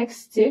the next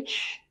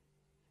stitch.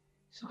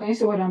 So can you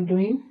see what I'm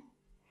doing?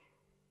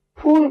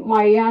 Pull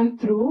my yarn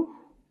through,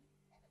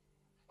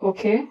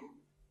 okay.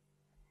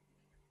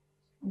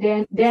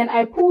 Then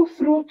I pull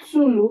through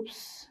 2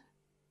 loops,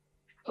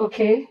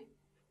 okay.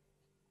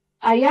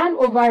 I yarn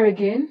over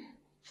again.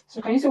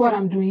 So can you see what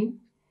I'm doing?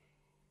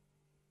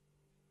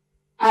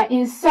 I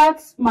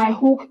insert my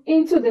hook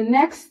into the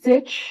next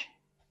stitch,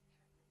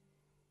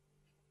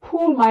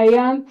 pull my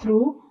yarn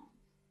through,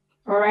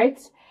 all right.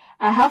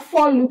 I have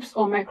 4 loops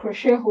on my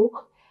crochet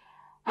hook.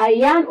 I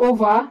yarn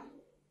over,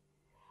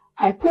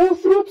 I pull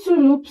through 2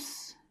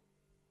 loops.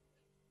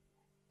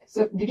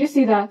 So did you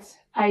see that?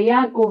 I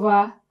yarn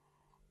over,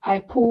 I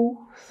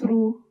pull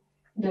through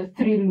the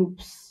 3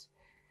 loops.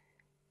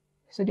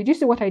 So did you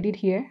see what I did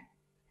here?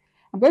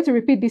 I'm going to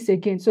repeat this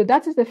again. So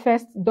that is the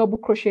first double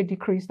crochet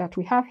decrease that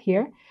we have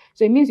here.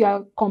 So it means you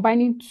are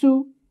combining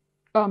 2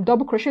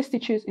 double crochet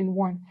stitches in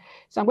 1.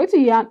 So I'm going to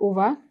yarn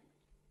over.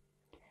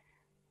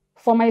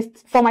 For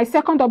my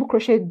second double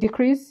crochet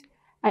decrease,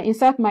 I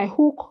insert my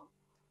hook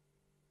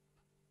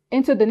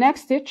into the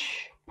next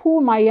stitch,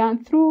 pull my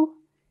yarn through,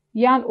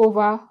 yarn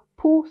over,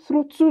 pull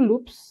through 2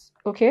 loops,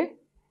 okay.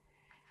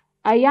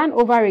 I yarn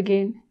over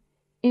again,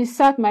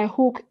 insert my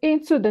hook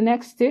into the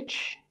next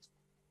stitch,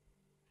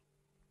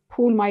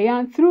 pull my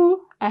yarn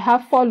through. I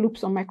have 4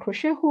 loops on my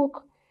crochet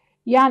hook,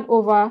 yarn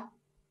over,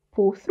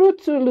 pull through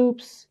 2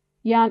 loops,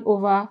 yarn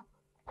over,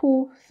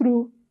 pull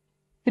through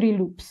 3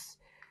 loops.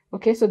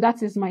 Okay, so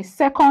that is my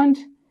second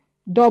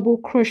double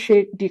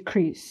crochet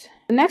decrease.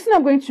 The next thing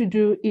I'm going to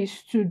do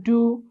is to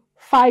do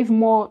 5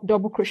 more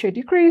double crochet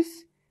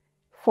decrease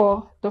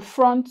for the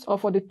front or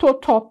for the toe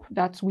top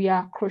that we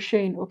are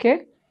crocheting.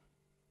 Okay,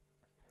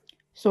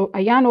 so I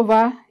yarn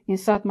over,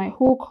 insert my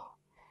hook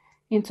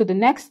into the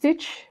next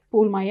stitch,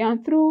 pull my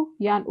yarn through,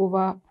 yarn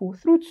over, pull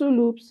through 2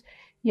 loops,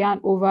 yarn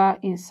over,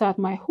 insert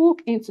my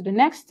hook into the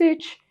next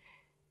stitch,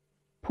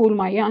 pull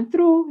my yarn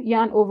through,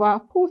 yarn over,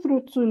 pull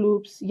through 2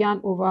 loops,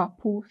 yarn over,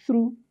 pull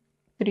through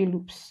 3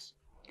 loops.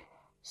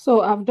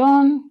 So I've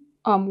done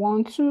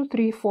 1, 2,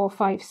 3, 4,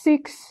 5,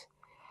 6.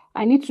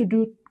 I need to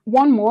do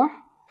 1 more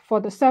for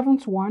the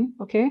 7th one.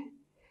 Okay,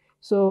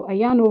 so I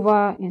yarn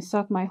over,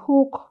 insert my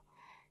hook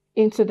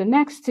into the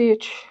next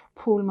stitch,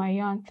 pull my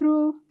yarn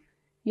through,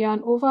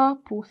 yarn over,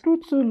 pull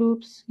through 2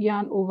 loops,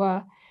 yarn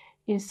over,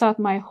 insert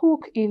my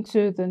hook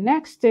into the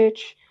next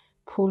stitch,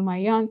 pull my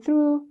yarn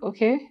through.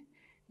 Okay,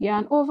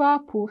 yarn over,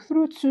 pull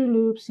through 2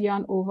 loops,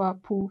 yarn over,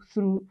 pull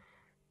through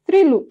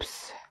 3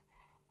 loops.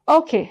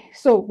 Okay,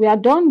 so we are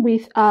done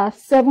with our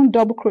 7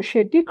 double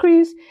crochet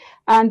decrease,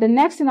 and the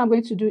next thing I'm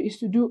going to do is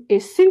to do a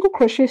single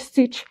crochet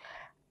stitch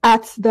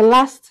at the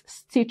last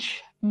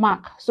stitch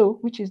mark, so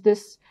which is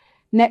this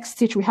next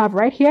stitch we have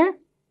right here.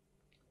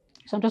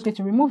 So I'm just going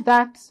to remove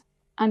that,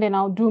 and then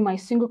I'll do my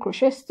single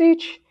crochet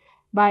stitch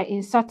by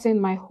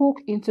inserting my hook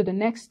into the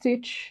next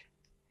stitch.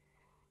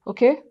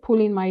 Okay,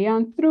 pulling my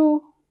yarn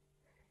through,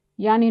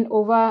 yarning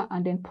over,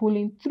 and then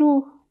pulling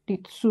through the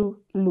 2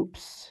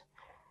 loops.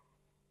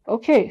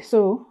 Okay,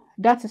 so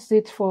that is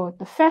it for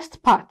the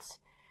first part.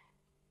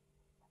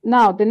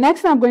 Now the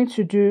next thing I'm going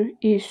to do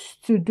is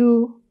to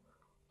do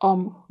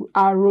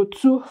our row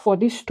 2 for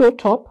this toe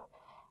top,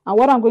 and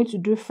what I'm going to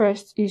do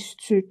first is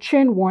to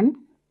chain 1.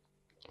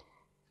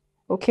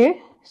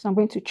 Okay, so I'm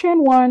going to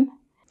chain 1,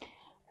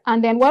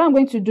 and then what I'm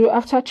going to do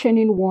after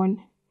chaining 1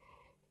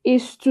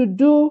 is to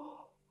do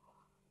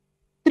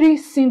 3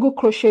 single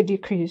crochet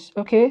decrease.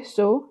 Okay,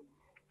 so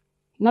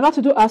in order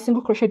to do our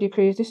single crochet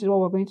decrease, this is what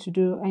we're going to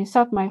do. I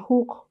insert my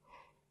hook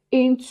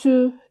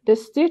into the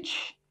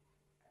stitch.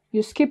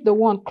 You skip the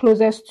one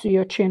closest to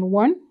your chain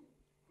 1.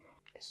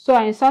 So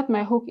I insert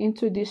my hook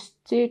into this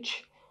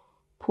stitch,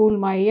 pull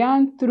my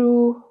yarn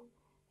through,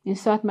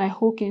 insert my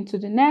hook into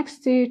the next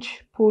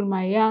stitch, pull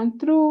my yarn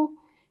through,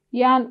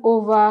 yarn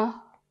over,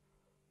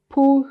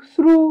 pull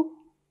through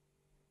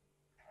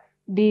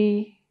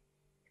the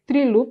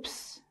 3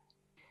 loops.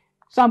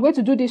 So I'm going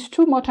to do this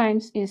 2 more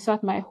times.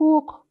 Insert my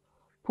hook,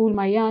 pull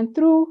my yarn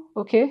through.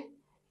 Okay,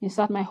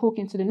 insert my hook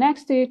into the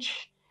next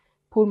stitch,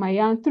 pull my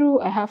yarn through.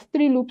 I have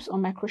 3 loops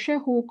on my crochet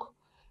hook.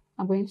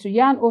 I'm going to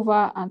yarn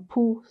over and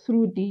pull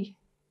through the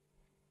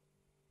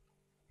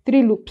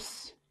 3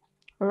 loops.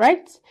 All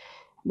right,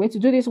 I'm going to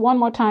do this 1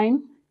 more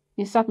time.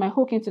 Insert my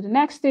hook into the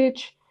next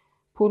stitch,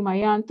 pull my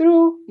yarn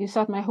through,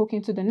 insert my hook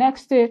into the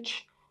next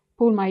stitch,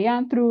 pull my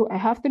yarn through. I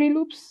have 3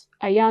 loops.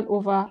 I yarn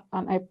over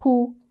and I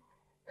pull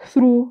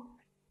through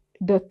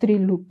the 3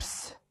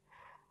 loops.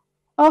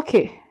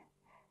 Okay,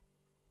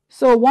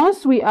 so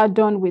once we are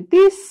done with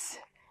this,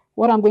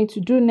 what I'm going to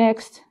do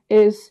next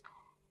is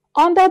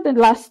under the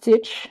last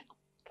stitch,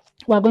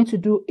 we're going to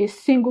do a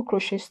single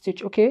crochet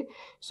stitch. Okay,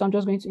 so I'm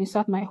just going to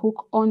insert my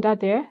hook under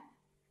there,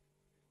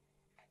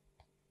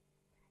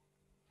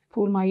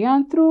 pull my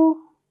yarn through,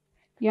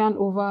 yarn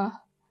over,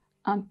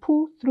 and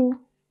pull through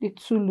the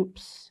 2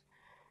 loops.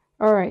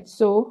 All right,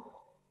 so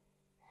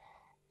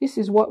this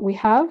is what we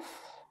have.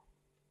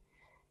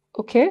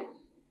 Okay,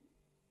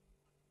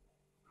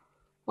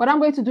 what I'm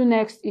going to do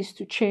next is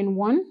to chain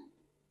 1.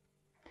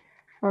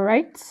 All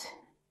right,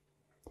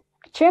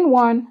 chain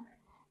 1.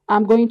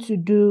 I'm going to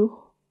do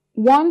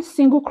 1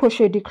 single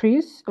crochet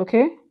decrease.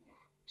 Okay,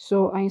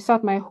 so I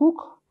insert my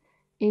hook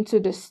into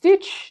the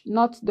stitch,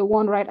 not the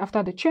one right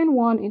after the chain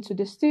 1, into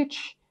the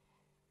stitch,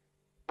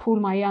 pull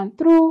my yarn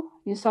through,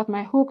 insert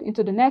my hook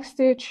into the next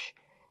stitch,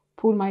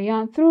 pull my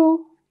yarn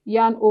through,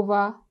 yarn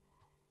over,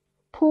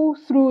 pull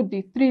through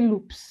the 3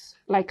 loops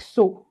like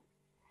so.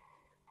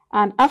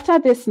 And after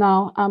this,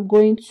 now I'm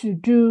going to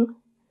do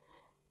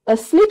a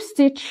slip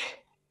stitch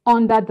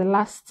under the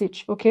last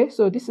stitch. Okay,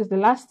 so this is the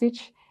last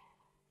stitch.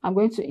 I'm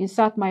going to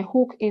insert my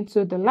hook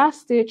into the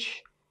last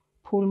stitch,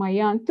 pull my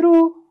yarn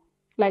through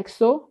like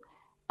so,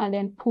 and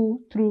then pull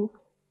through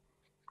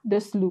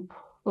this loop.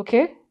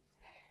 Okay,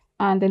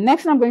 and the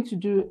next thing I'm going to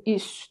do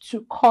is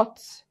to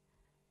cut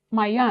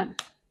my yarn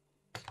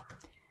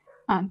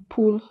and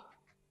pull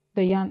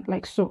the yarn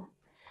like so.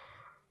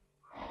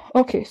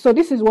 Okay, so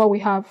this is what we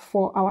have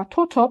for our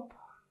toe top.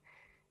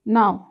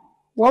 Now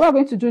what we're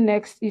going to do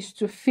next is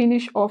to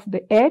finish off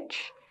the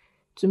edge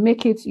to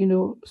make it, you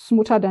know,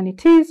 smoother than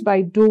it is,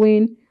 by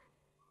doing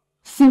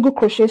single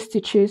crochet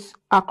stitches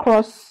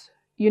across,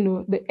 you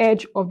know, the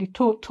edge of the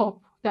toe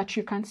top that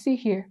you can see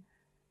here.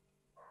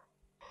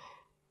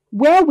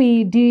 where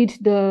we did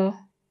the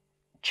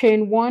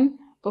chain 1,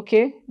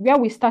 okay, where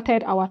we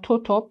started our toe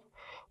top,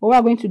 what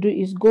we're going to do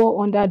is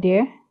go under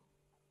there,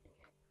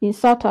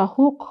 insert our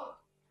hook,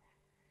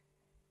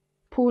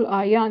 pull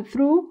our yarn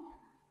through,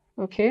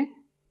 okay.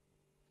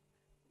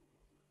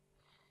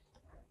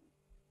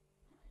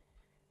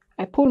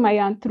 I pull my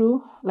yarn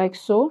through like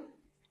so.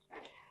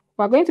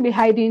 We're going to be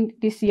hiding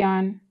this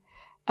yarn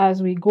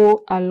as we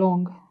go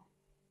along,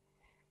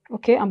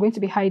 okay. I'm going to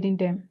be hiding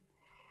them.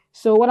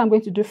 So what I'm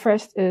going to do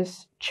first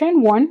is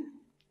chain 1,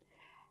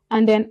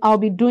 and then I'll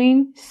be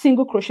doing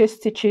single crochet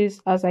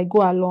stitches as I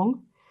go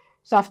along.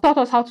 So I've taught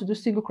us how to do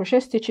single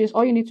crochet stitches.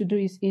 All you need to do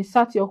is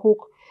insert your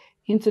hook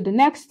into the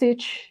next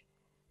stitch,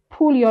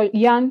 pull your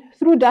yarn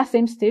through that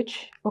same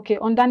stitch, okay,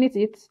 underneath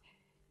it,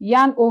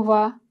 yarn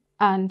over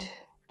and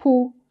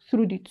pull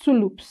through the 2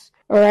 loops.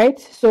 All right,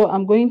 so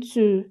I'm going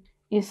to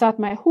insert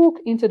my hook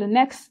into the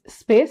next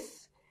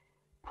space,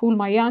 pull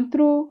my yarn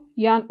through,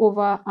 yarn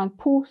over and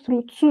pull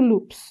through 2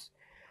 loops.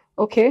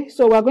 Okay,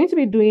 so we're going to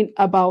be doing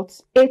about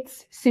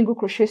 8 single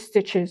crochet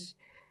stitches.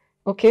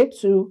 Okay,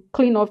 to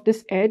clean off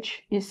this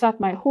edge, insert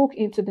my hook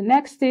into the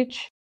next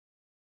stitch.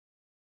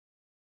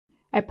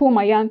 I pull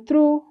my yarn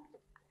through,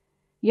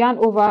 yarn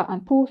over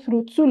and pull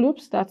through 2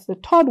 loops. That's the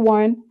 3rd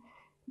one.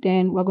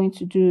 Then we're going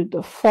to do the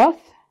 4th.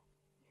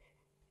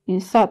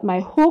 Insert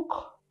my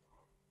hook,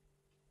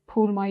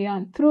 pull my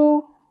yarn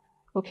through,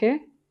 okay,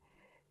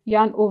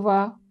 yarn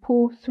over,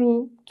 pull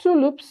through 2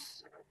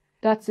 loops.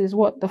 That is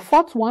what, the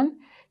 4th one.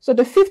 So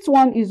the 5th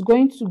one is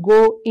going to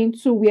go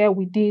into where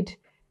we did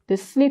the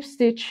slip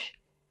stitch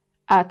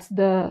at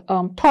the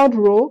 3rd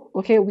row,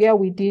 okay, where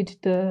we did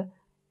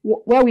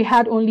where we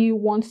had only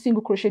 1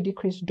 single crochet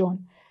decrease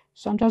done.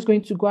 So I'm just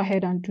going to go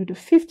ahead and do the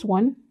 5th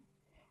one.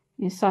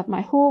 Insert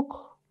my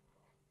hook,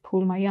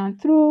 pull my yarn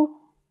through,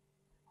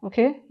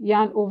 okay,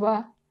 yarn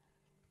over,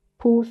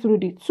 pull through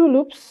the 2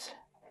 loops.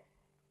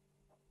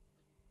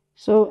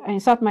 So I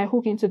insert my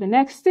hook into the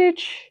next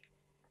stitch,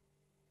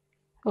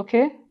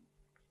 okay,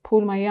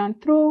 pull my yarn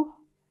through,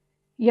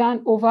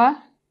 yarn over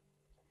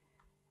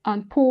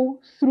and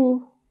pull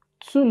through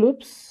 2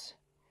 loops.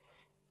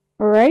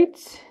 All right,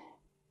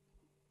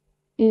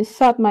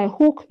 insert my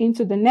hook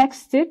into the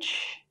next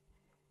stitch,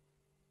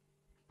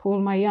 pull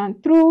my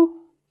yarn through,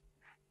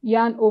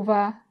 yarn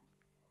over,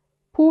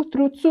 pull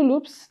through 2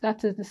 loops.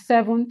 That is the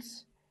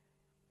 7th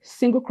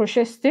single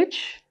crochet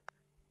stitch.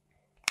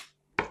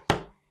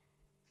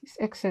 It's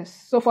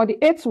excess. So for the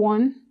 8th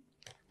one,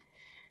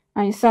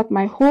 I insert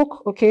my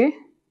hook, okay,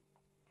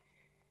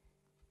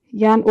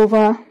 yarn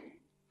over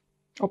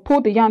or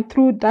pull the yarn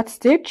through that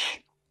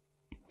stitch,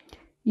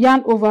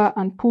 yarn over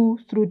and pull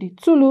through the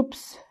 2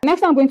 loops. The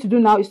next thing I'm going to do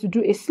now is to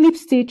do a slip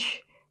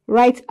stitch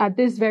right at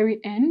this very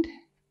end,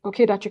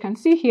 okay, that you can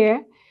see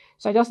here.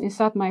 So I just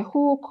insert my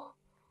hook,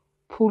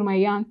 pull my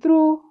yarn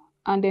through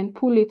and then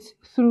pull it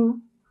through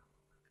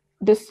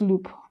this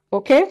loop,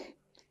 okay,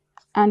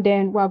 and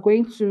then we're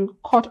going to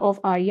cut off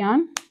our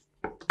yarn,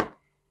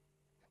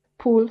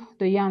 pull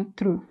the yarn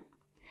through.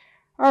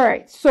 All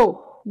right,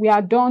 so we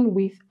are done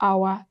with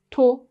our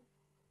toe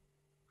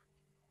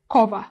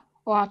cover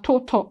or our toe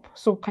top.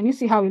 So can you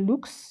see how it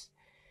looks?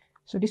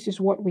 So this is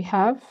what we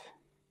have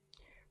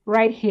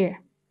right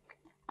here.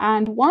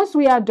 And once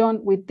we are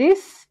done with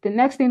this, the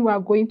next thing we are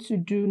going to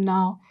do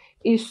now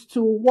is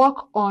to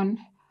work on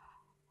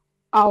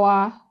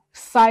our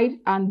side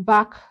and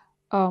back.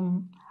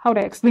 How do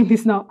I explain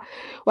this now?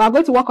 We are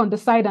going to work on the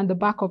side and the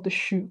back of the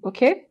shoe,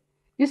 okay?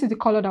 This is the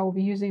color that we'll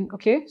be using,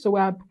 okay? So we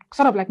are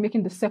sort of like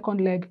making the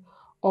 2nd leg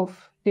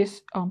of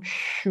this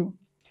shoe.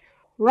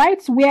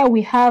 Right where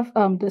we have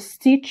the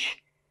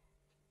stitch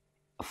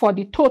for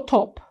the toe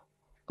top,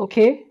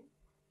 okay,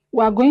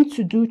 we are going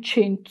to do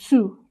chain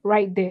 2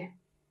 right there.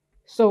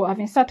 So I've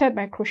inserted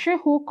my crochet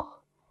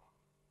hook.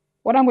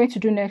 What I'm going to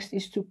do next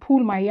is to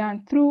pull my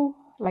yarn through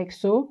like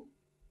so,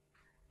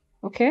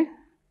 okay.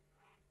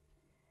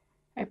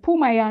 I pull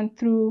my yarn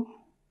through.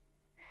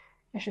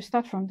 I should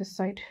start from this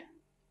side.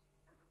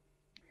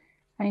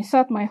 I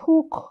insert my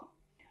hook.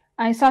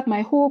 I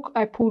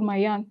pull my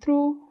yarn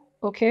through,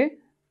 okay,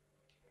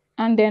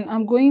 and then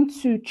I'm going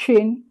to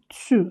chain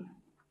 2.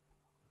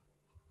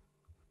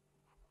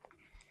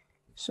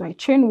 So I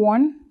chain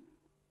 1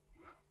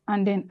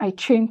 and then I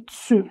chain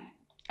 2.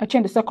 I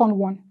chain the 2nd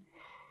one.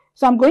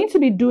 So I'm going to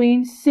be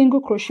doing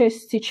single crochet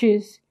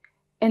stitches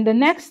in the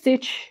next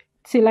stitch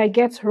till I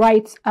get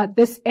right at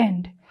this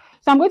end.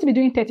 So I'm going to be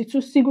doing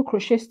 32 single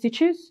crochet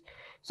stitches.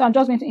 So I'm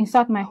just going to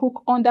insert my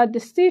hook under the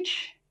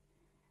stitch.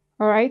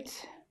 All right,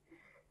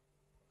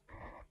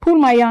 pull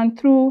my yarn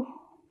through,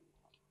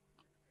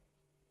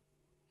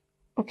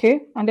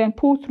 okay, and then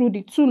pull through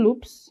the 2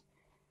 loops.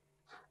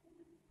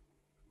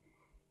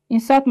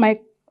 Insert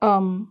my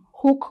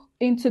hook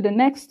into the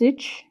next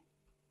stitch,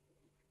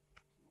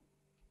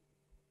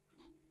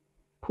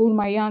 pull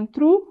my yarn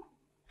through,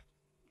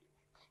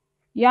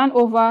 yarn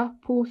over,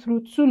 pull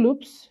through 2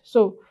 loops.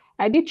 So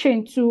I did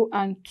chain 2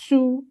 and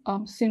 2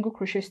 single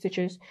crochet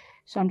stitches.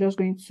 So I'm just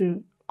going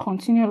to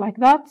continue like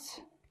that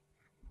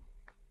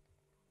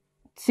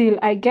till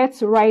I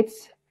get right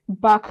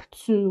back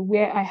to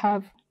where I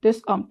have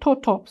this toe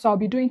top. So I'll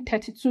be doing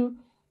 32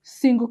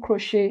 single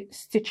crochet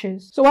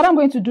stitches. So what I'm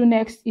going to do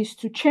next is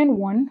to chain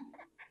one.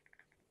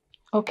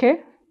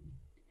 Okay,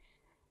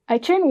 I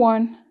chain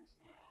one.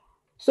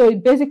 So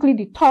basically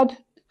the third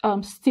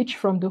stitch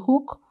from the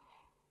hook.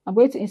 I'm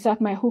going to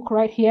insert my hook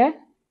right here.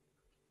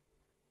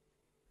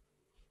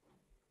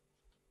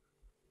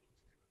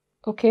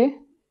 Okay,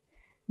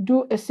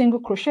 do a single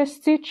crochet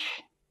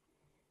stitch.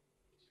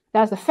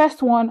 That's the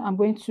first one. I'm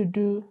going to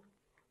do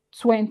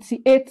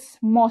 28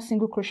 more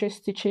single crochet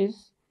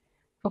stitches.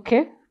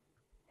 Okay,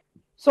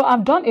 so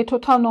I've done a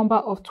total number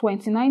of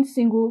 29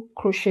 single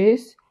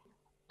crochets.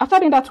 After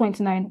doing that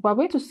 29, we're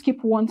going to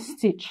skip one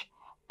stitch,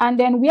 and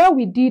then where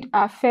we did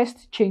our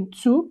first chain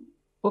 2,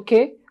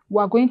 okay,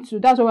 that's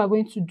what we're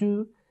going to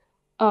do.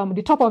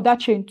 The top of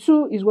that chain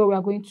 2 is where we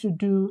are going to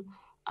do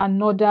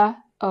another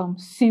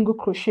single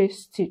crochet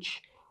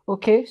stitch.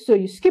 Okay, so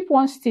you skip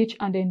one stitch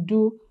and then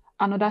do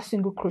another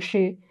single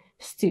crochet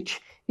stitch.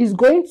 It's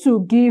going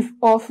to give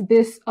off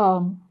this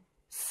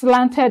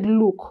slanted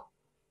look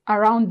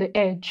around the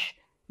edge.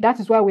 That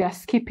is why we are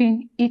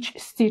skipping each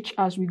stitch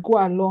as we go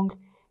along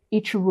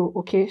each row.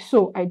 Okay,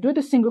 so I do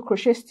the single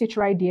crochet stitch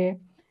right there.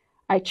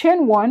 I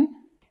chain one.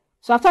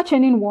 So after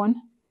chaining one,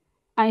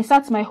 I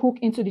insert my hook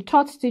into the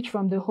third stitch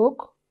from the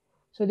hook.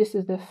 So this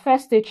is the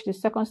first stitch, the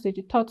second stitch,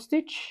 the third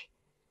stitch.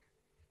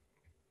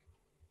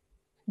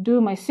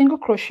 Do my single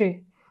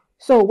crochet.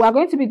 So we're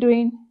going to be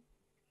doing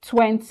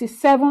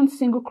 27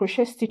 single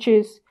crochet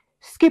stitches,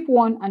 skip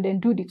one, and then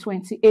do the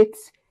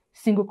 28th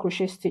single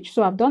crochet stitch.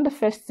 So I've done the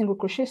first single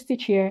crochet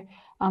stitch here.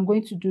 I'm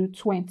going to do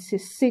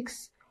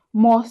 26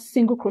 more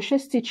single crochet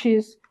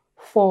stitches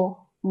for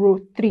row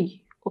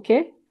 3.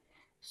 Okay,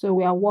 so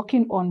we are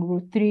working on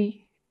row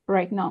 3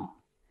 right now.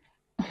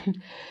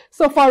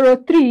 So for row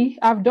 3,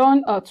 I've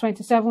done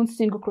 27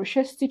 single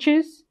crochet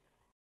stitches.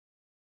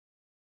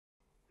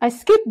 I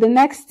skip the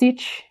next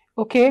stitch,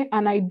 okay,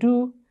 and I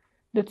do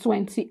the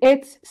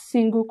 28th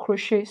single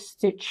crochet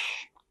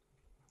stitch.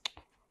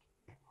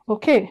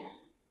 Okay,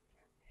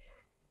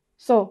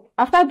 so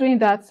after doing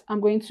that, I'm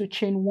going to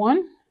chain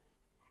one,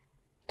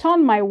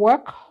 turn my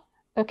work.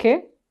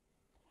 Okay,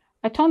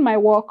 I turn my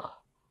work.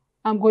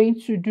 I'm going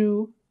to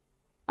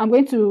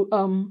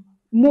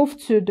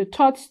move to the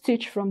third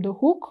stitch from the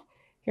hook.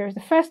 Here's the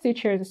first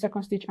stitch, here's the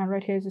second stitch, and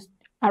right here is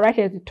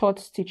the third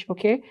stitch.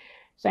 Okay,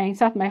 so I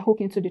insert my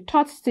hook into the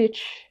third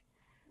stitch,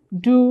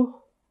 do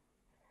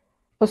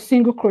a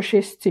single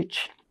crochet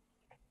stitch.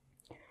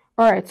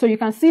 All right, so you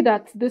can see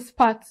that this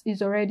part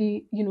is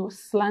already,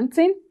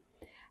 slanting,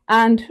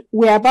 and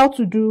we're about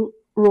to do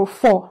row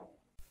 4.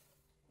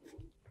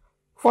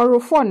 For row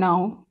 4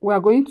 now, we are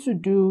going to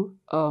do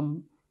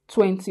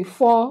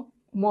 24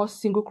 more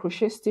single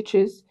crochet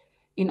stitches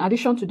in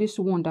addition to this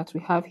one that we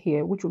have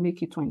here, which will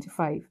make it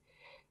 25.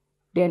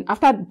 Then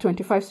after the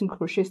 25 single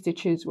crochet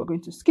stitches, we're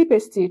going to skip a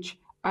stitch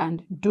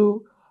and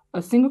do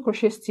a single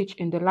crochet stitch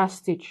in the last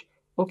stitch.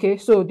 Okay,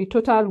 so the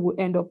total will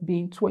end up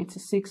being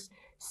 26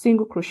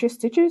 single crochet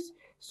stitches.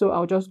 So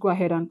I'll just go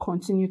ahead and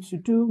continue to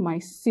do my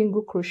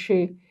single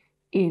crochet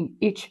in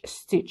each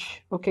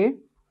stitch. Okay,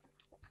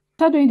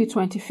 after doing the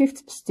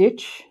 25th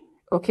stitch,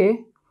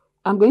 okay,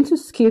 I'm going to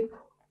skip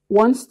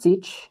one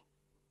stitch,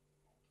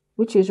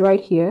 which is right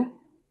here.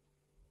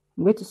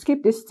 I'm going to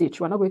skip this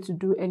stitch. We're not going to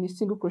do any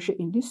single crochet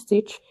in this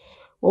stitch.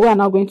 What we are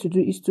now going to do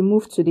is to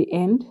move to the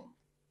end,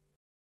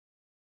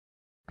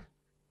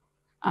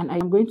 and I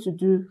am going to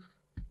do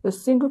the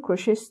single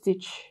crochet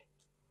stitch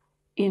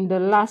in the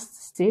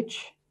last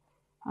stitch.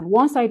 And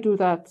once I do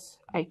that,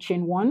 I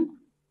chain one.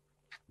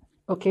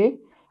 Okay,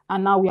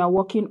 and now we are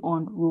working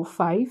on row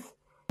 5.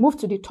 Move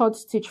to the third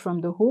stitch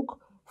from the hook.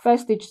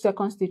 First stitch,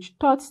 second stitch,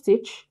 third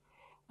stitch.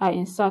 I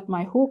insert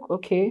my hook.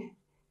 Okay,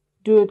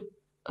 do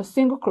a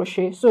single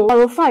crochet. So for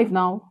row 5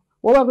 now,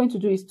 what we're going to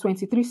do is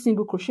 23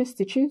 single crochet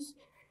stitches.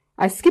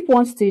 I skip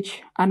one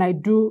stitch and I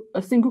do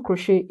a single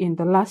crochet in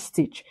the last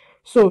stitch.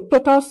 So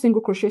total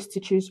single crochet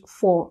stitches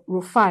for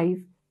row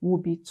 5 will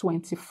be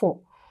 24.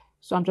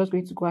 So I'm just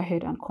going to go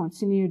ahead and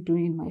continue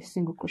doing my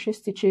single crochet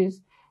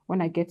stitches.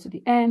 When I get to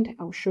the end,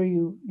 I'll show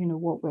you,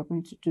 what we're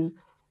going to do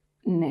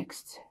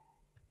next.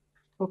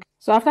 Okay,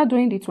 so after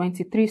doing the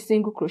 23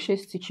 single crochet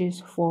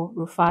stitches for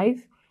row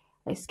 5,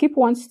 I skip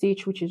one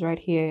stitch, which is right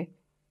here,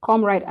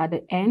 come right at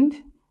the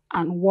end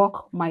and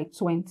work my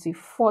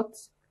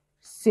 24th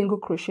single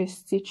crochet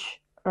stitch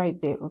right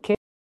there. Okay,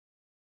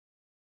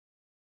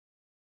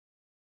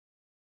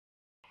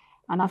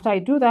 and after I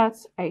do that,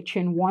 I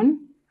chain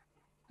one,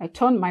 I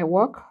turn my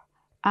work,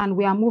 and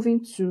we are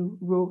moving to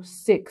row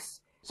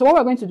 6. So what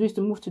we're going to do is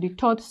to move to the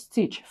third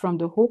stitch from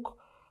the hook.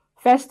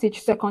 First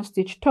stitch, second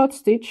stitch, third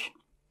stitch.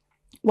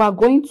 We're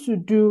going to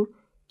do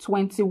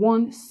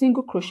 21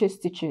 single crochet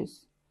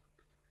stitches.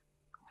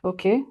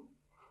 Okay,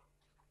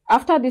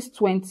 after these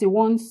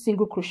 21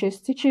 single crochet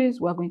stitches,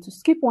 we're going to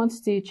skip one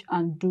stitch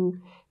and do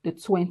the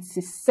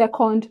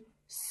 22nd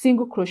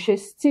single crochet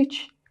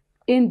stitch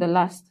in the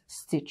last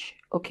stitch.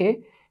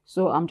 Okay,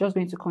 so I'm just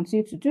going to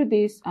continue to do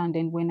this, and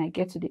then when I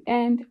get to the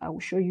end, I will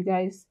show you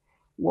guys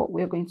what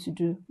we're going to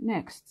do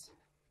next.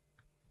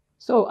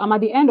 So I'm at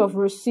the end of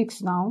row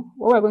 6 now.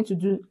 What we're going to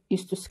do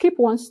is to skip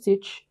 1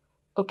 stitch,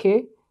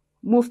 okay,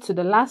 move to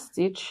the last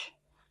stitch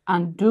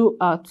and do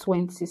a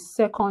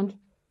 22nd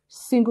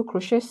single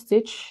crochet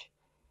stitch.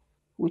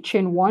 We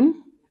chain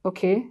 1,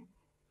 okay,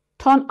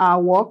 turn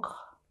our work,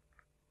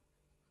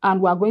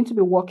 and we're going to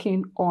be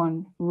working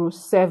on row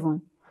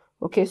 7.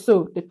 Okay,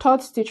 so the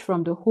 3rd stitch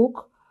from the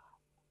hook,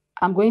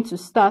 I'm going to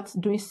start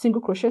doing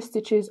single crochet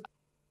stitches,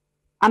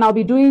 and I'll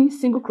be doing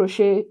single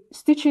crochet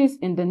stitches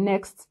in the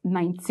next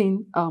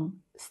 19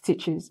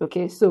 stitches.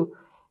 Okay, so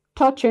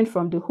 3rd chain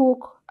from the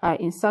hook, I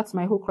insert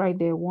my hook right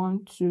there,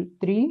 1 2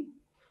 3,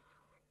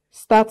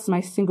 starts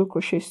my single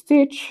crochet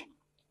stitch,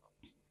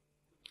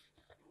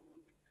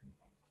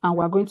 and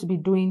we're going to be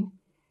doing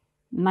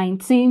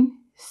 19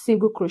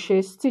 single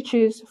crochet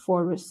stitches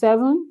for row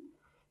 7.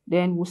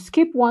 Then we'll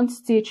skip 1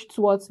 stitch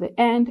towards the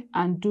end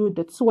and do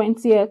the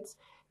 20th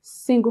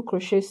single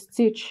crochet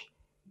stitch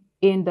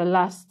in the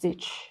last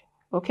stitch.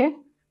 Okay,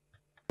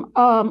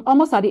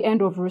 almost at the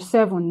end of row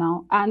 7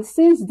 now, and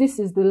since this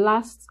is the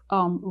last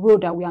row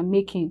that we are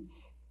making,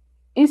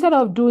 instead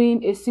of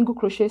doing a single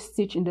crochet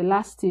stitch in the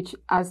last stitch,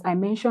 as I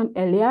mentioned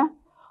earlier,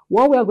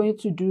 what we are going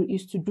to do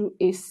is to do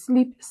a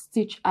slip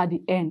stitch at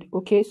the end.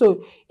 Okay,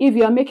 so if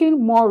you are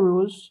making more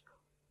rows,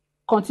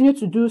 continue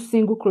to do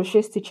single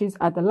crochet stitches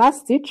at the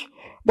last stitch,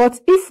 but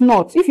if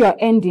not, if you are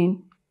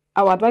ending,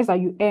 I would advise that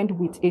you end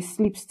with a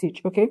slip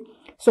stitch. Okay,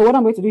 so what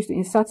I'm going to do is to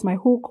insert my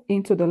hook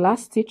into the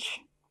last stitch,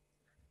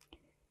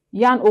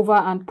 yarn over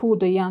and pull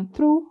the yarn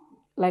through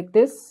like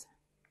this.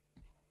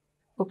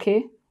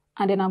 Okay,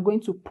 and then I'm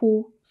going to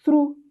pull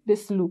through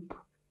this loop.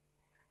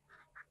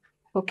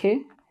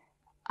 Okay,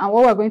 and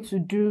what we're going to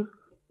do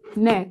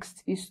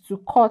next is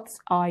to cut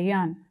our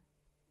yarn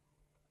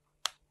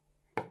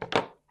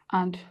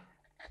and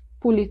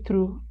pull it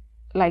through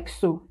like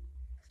so.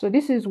 So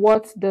this is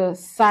what the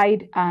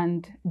side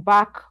and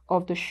back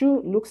of the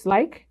shoe looks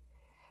like.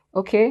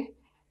 Okay,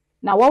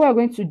 now what we're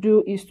going to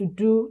do is to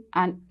do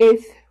an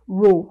 8th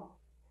row,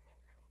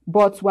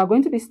 but we're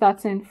going to be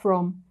starting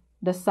from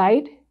the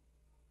side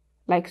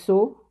like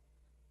so.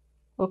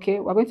 Okay,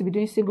 we're going to be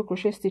doing single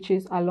crochet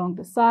stitches along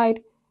the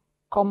side,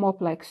 come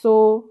up like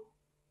so,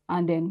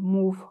 and then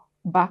move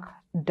back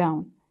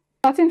down.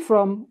 Starting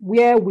from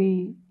where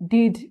we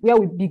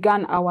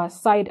began our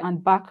side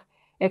and back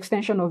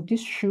extension of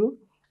this shoe,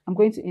 I'm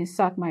going to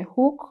insert my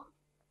hook.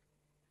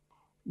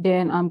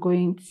 Then I'm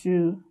going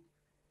to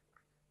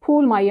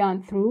pull my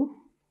yarn through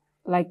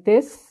like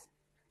this,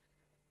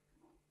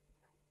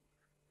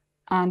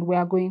 and we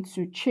are going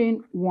to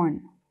chain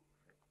 1.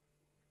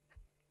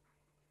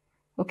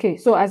 Okay,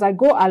 so as I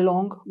go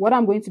along, what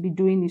I'm going to be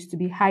doing is to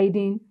be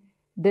hiding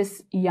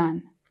this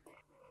yarn.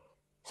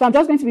 So I'm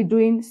just going to be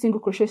doing single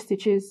crochet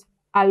stitches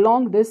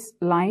along this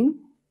line.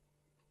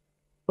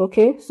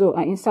 Okay, so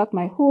I insert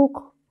my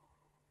hook,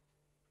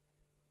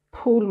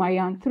 pull my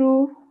yarn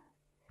through.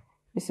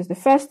 This is the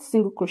first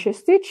single crochet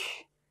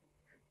stitch.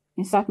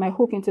 Insert my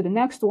hook into the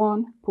next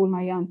one, pull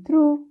my yarn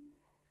through.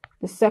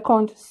 The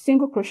second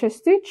single crochet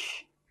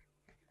stitch.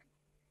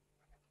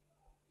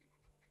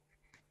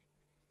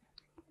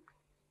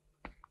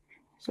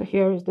 So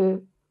here is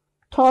the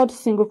 3rd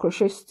single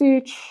crochet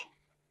stitch,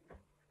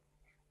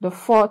 the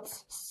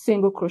 4th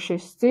single crochet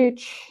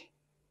stitch,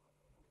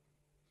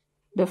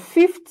 the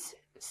 5th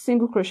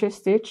single crochet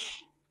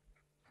stitch,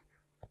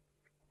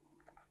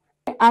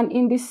 and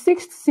in the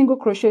 6th single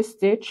crochet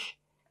stitch,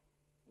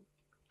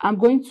 I'm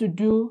going to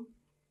do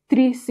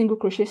 3 single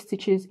crochet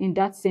stitches in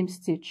that same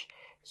stitch.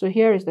 So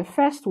here is the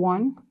first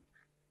one.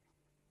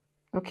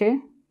 Okay,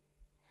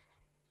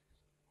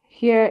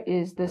 here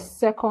is the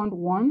second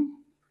one,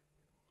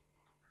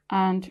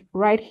 and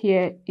right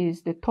here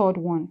is the 3rd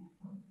one.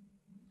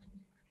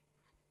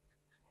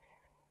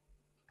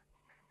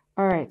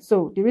 All right,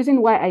 so the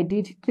reason why I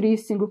did 3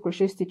 single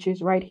crochet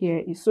stitches right here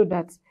is so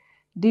that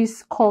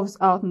this curves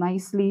out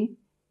nicely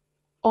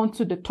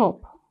onto the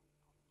top.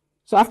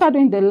 So after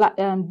doing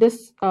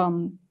this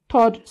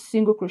 3rd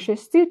single crochet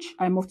stitch,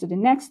 I move to the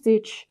next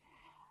stitch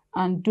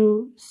and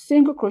do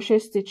single crochet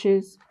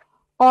stitches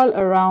all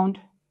around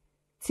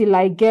till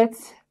I get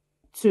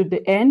to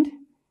the end,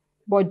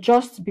 but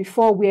just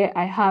before where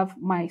I have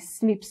my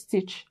slip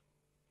stitch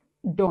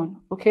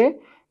done. Okay,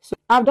 so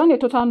I've done a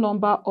total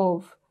number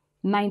of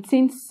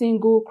 19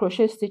 single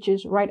crochet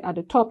stitches right at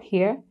the top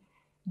here,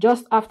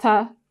 just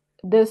after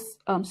this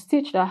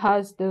stitch that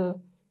has the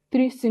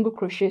 3 single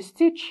crochet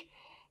stitch.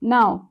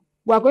 Now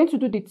we're going to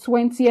do the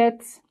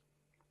 20th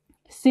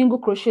single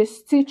crochet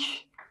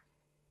stitch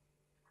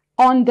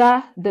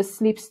under the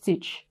slip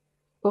stitch.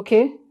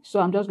 Okay, so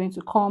I'm just going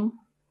to come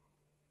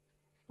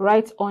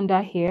right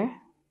under here,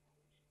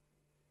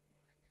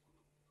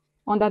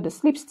 under the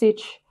slip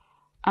stitch,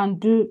 and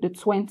do the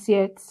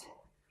 20th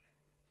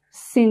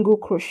single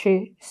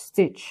crochet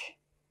stitch.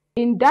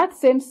 In that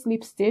same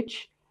slip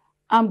stitch,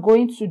 I'm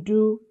going to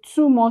do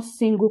 2 more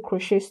single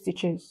crochet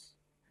stitches.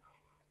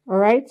 All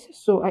right,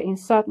 so I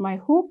insert my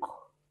hook.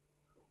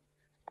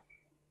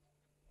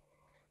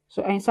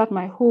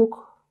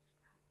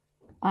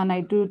 and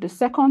I do the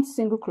second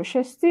single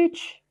crochet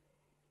stitch,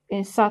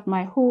 insert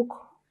my hook,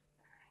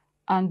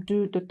 and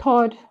do the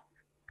third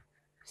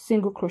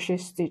single crochet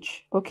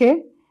stitch.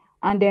 Okay,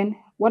 and then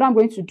what I'm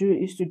going to do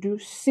is to do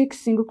 6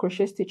 single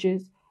crochet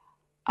stitches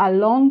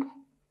along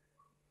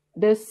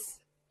this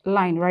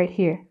line right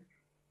here.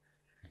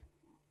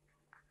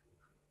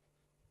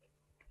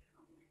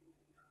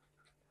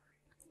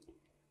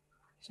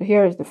 So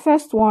here is the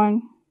first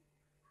one.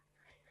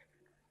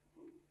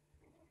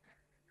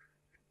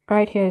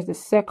 Right here is the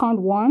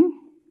second one.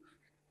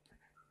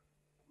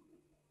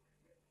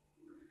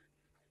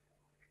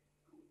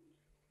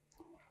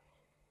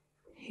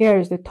 Here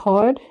is the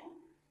third.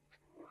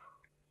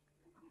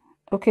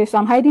 Okay, so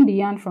I'm hiding the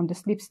yarn from the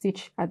slip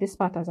stitch at this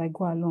part as I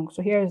go along.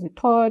 So here is the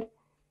third.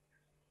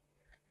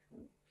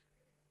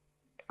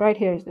 Right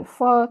here is the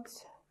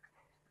fourth.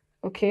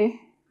 Okay,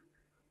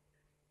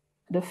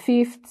 the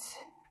fifth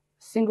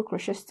single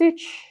crochet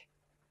stitch,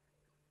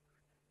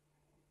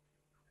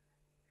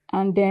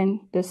 and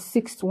then the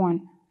sixth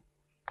one.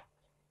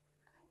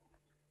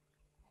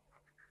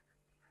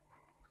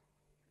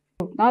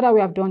 Now that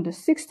we have done the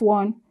sixth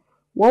one,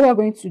 what we're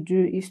going to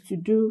do is to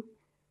do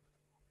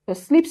a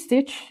slip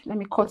stitch. Let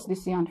me cut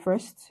this yarn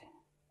first.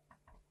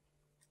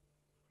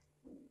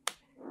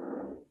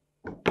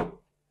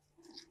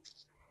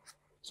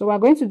 So we're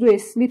going to do a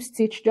slip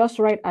stitch just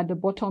right at the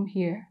bottom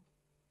here.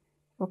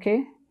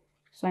 Okay,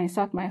 so I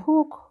insert my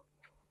hook,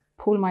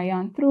 pull my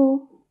yarn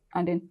through,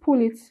 and then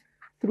pull it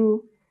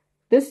through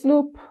this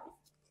loop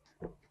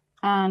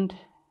and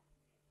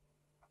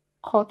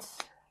cut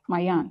my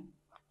yarn.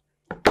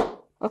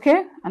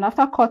 Okay, and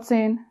after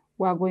cutting,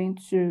 we're going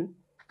to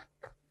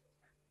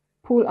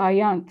pull our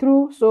yarn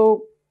through.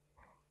 So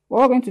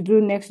what we're going to do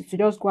next is to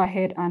just go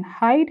ahead and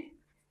hide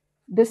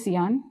this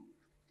yarn.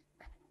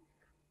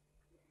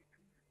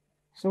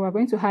 So we're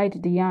going to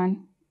hide the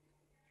yarn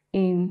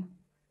in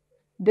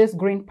this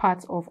green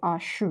part of our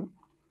shoe.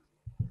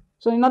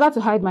 So in order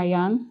to hide my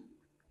yarn,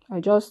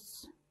 I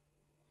just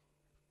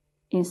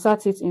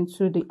insert it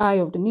into the eye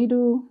of the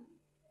needle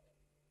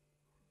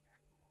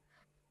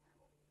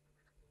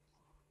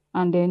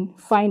and then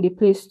find a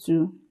place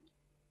to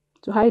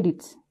hide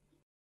it.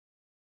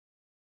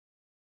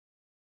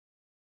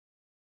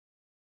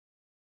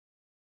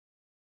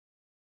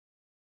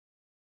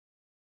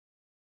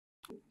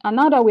 And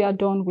now that we are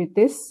done with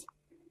this,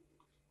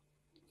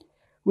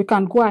 we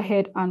can go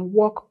ahead and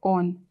work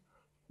on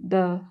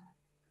the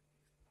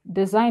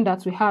design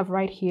that we have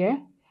right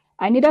here.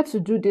 I needed to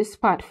do this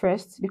part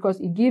first because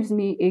it gives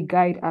me a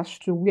guide as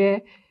to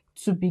where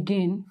to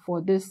begin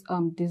for this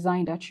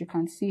design that you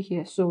can see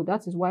here. So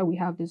that is why we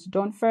have this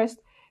done first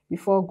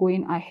before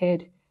going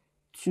ahead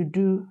to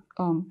do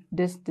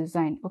this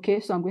design. Okay,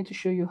 so I'm going to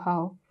show you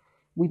how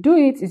we do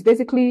it. It's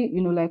basically,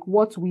 you know, like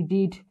what we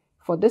did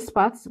for this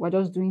part. We're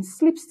just doing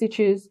slip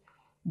stitches,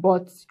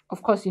 but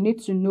of course you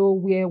need to know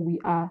where we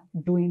are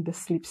doing the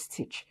slip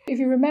stitch. If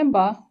you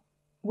remember,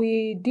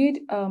 we did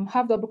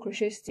half double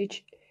crochet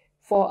stitch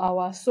for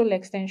our sole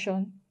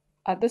extension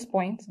at this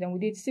point. Then we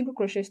did single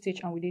crochet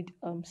stitch and we did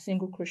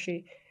single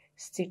crochet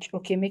stitch.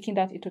 Okay, making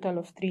that a total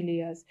of 3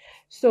 layers.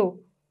 So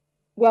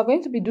we are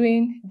going to be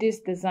doing this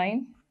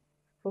design.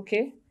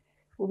 Okay,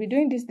 we'll be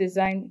doing this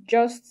design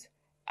just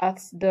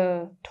at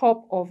the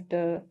top of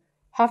the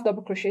half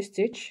double crochet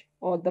stitch,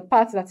 or the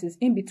part that is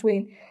in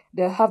between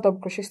the half double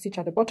crochet stitch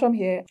at the bottom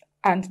here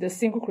and the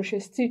single crochet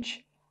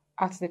stitch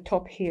at the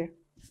top here.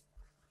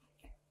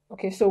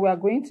 Okay, so we are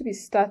going to be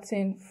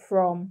starting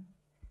from,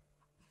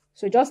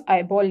 so just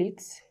eyeball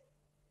it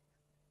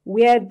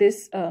where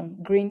this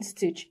green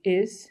stitch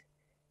is.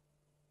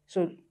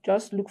 So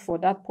just look for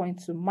that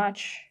point to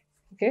match,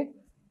 okay,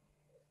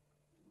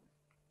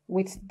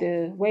 with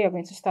the where you're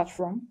going to start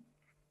from.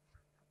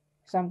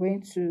 So I'm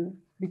going to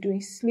be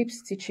doing slip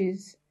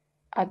stitches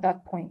at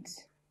that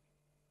point.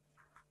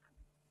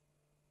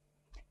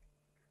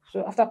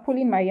 So after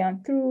pulling my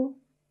yarn through,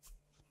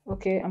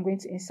 okay, I'm going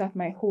to insert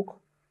my hook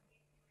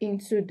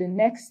into the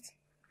next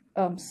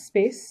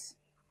space.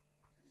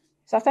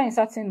 So after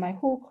inserting my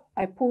hook,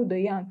 I pull the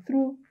yarn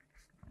through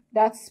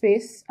that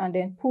space and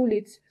then pull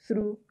it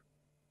through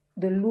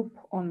the loop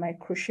on my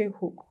crochet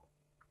hook.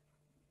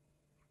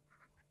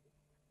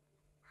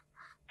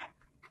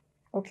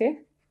 Okay,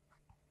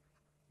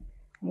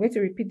 I'm going to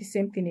repeat the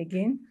same thing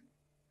again.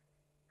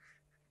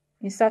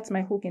 Insert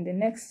my hook in the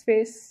next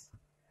space,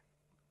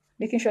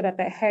 making sure that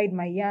I hide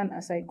my yarn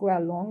as I go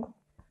along,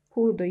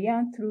 pull the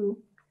yarn through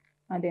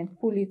and then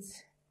pull it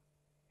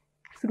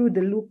through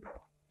the loop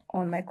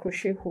on my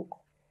crochet hook.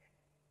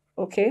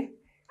 Okay,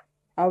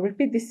 I'll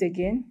repeat this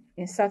again.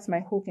 Insert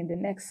my hook in the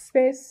next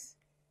space,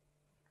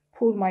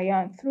 pull my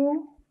yarn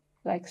through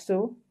like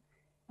so,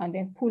 and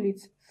then pull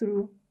it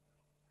through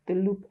the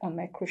loop on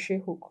my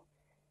crochet hook.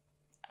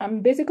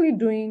 I'm basically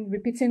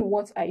repeating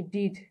what I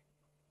did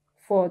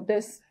for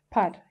this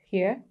part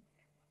here.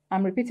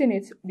 I'm repeating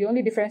it. The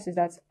only difference is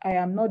that I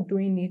am not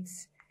doing it,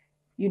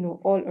 you know,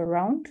 all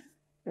around.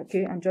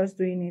 Okay, I'm just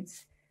doing it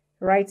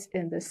right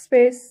in the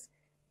space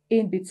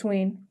in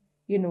between,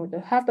 you know, the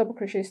half double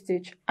crochet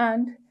stitch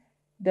and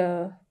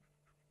the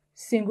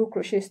single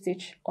crochet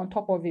stitch on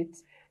top of it.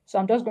 So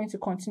I'm just going to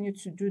continue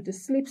to do the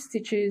slip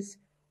stitches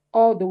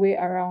all the way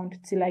around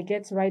till I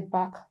get right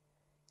back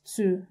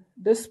to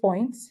this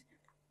point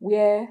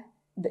where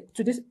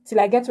till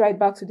I get right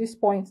back to this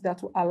point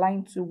that will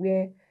align to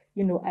where,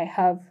 you know, I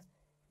have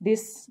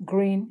this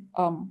green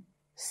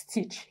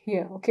stitch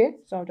here. Okay,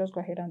 so I'll just go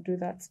ahead and do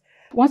that.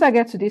 Once I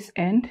get to this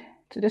end,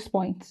 to this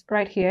point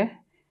right here,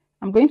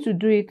 I'm going to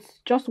do it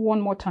just one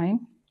more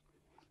time.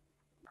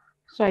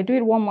 So I do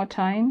it one more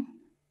time,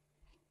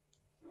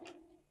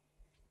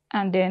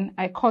 and then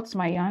I cut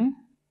my yarn,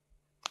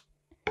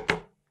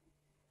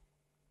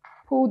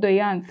 pull the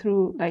yarn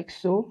through like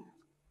so.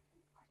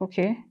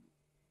 Okay,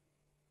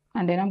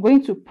 and then I'm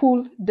going to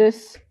pull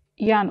this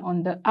yarn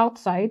on the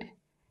outside.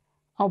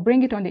 I'll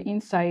bring it on the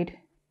inside.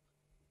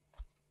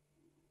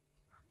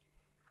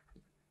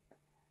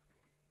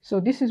 So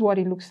this is what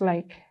it looks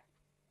like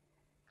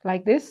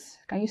this.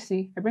 Can you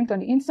see? I bring it on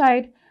the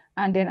inside,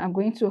 and then I'm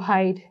going to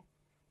hide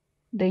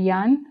the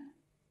yarn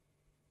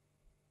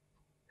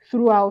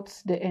throughout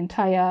the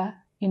entire,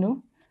 you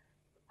know,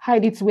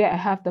 hide it where I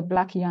have the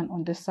black yarn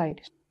on this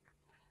side.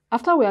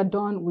 After we are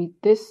done with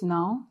this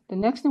now, the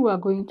next thing we are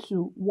going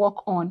to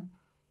work on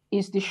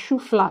is the shoe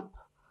flap.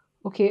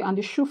 Okay, and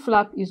the shoe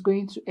flap is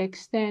going to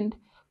extend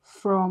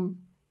from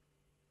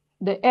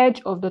the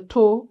edge of the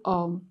toe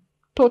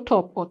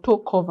top or toe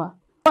cover.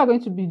 What we're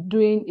going to be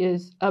doing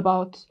is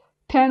about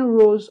 10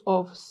 rows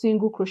of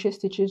single crochet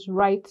stitches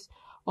right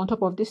on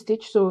top of this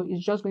stitch. So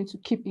it's just going to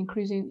keep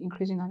increasing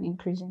and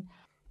increasing.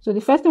 So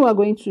the first thing we're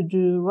going to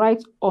do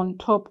right on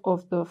top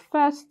of the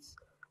first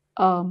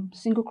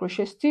single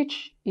crochet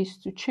stitch is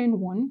to chain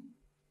one.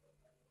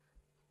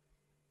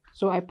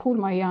 So I pull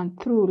my yarn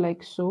through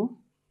like so,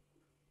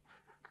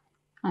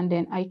 and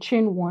then I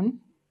chain one,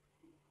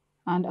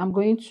 and I'm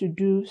going to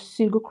do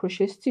single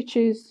crochet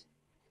stitches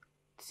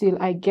till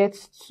I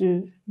get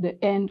to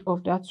the end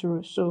of that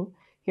row. So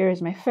here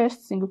is my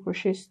first single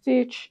crochet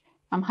stitch.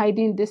 I'm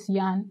hiding this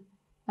yarn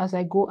as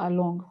I go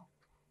along.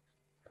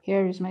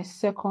 Here is my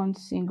second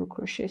single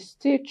crochet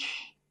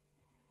stitch.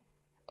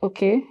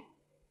 Okay,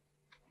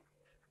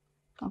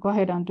 I'll go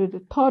ahead and do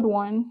the third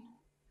one,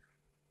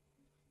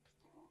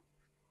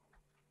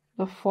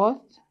 the fourth,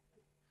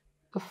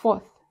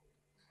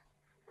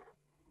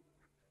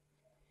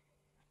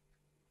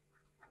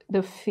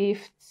 the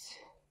fifth,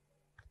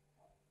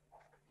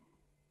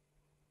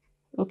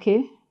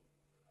 okay,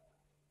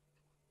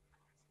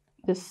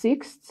 the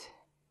sixth,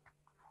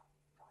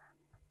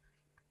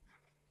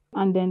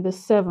 and then the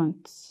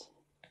seventh.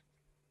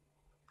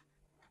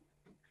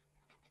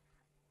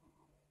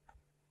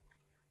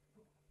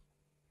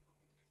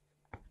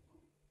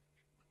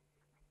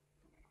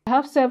 I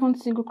have 7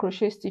 single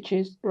crochet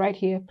stitches right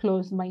here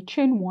plus my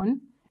chain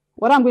one.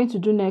 What I'm going to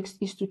do next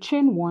is to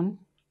chain one,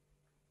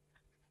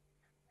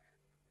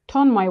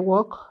 turn my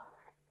work.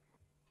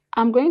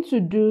 I'm going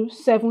to do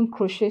 7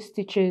 crochet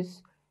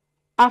stitches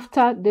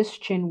after this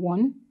chain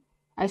one.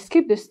 I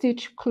skip the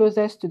stitch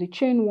closest to the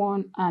chain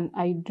one and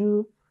I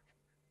do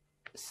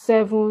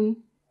 7,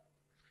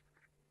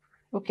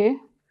 okay,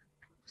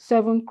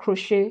 7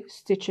 crochet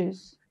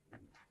stitches,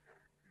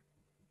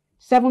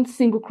 7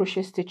 single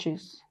crochet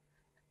stitches.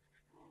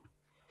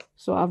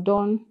 So I've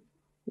done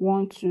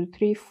 1, 2,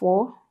 3,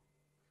 4.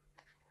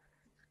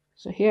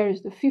 So here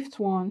is the 5th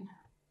one,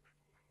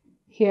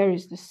 here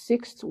is the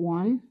 6th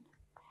one,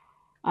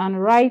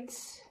 and right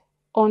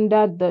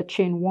under the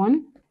chain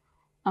one,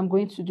 I'm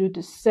going to do the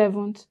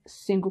 7th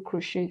single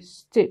crochet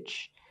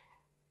stitch.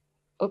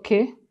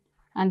 Okay,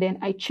 and then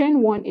I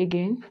chain one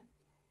again,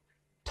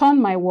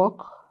 turn my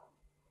work,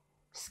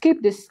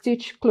 skip the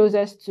stitch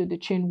closest to the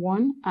chain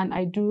one, and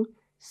I do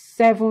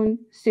 7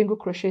 single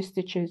crochet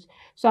stitches.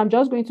 So I'm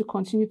just going to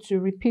continue to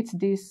repeat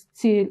this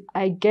till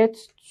I get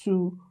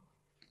to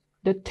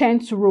the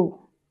 10th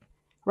row.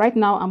 Right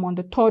now I'm on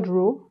the 3rd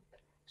row,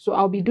 so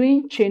I'll be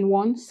doing chain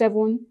one,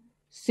 7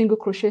 single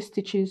crochet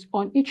stitches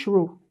on each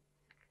row.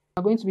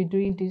 We're going to be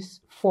doing this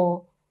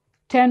for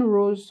 10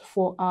 rows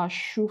for our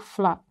shoe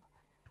flap.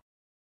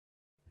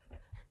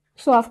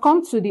 So I've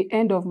come to the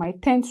end of my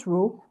 10th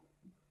row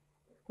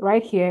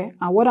right here,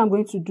 and what I'm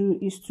going to do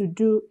is to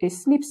do a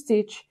slip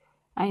stitch.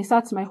 I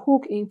insert my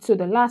hook into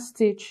the last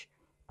stitch,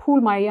 pull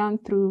my yarn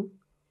through,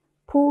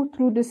 pull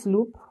through this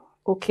loop,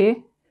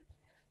 okay,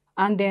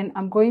 and then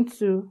I'm going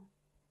to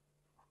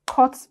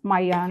cut my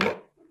yarn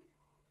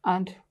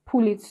and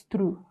pull it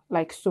through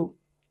like so.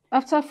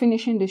 After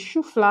finishing the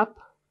shoe flap,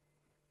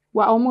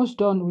 we're almost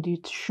done with the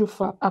shoe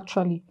flap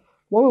actually.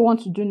 What we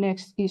want to do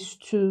next is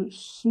to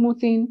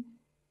smoothen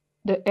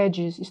the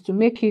edges, is to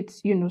make it,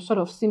 you know, sort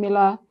of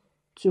similar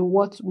to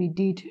what we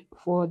did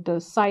for the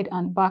side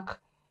and back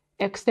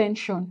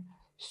extension.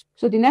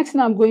 So the next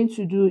thing I'm going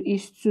to do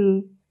is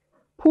to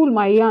pull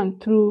my yarn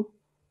through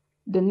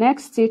the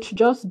next stitch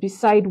just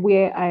beside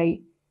where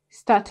I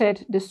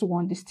started this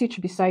one, the stitch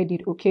beside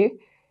it, okay?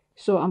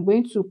 So I'm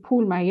going to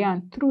pull my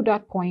yarn through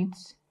that point,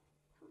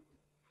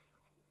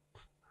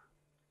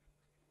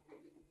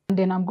 and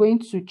then I'm going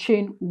to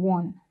chain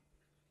one.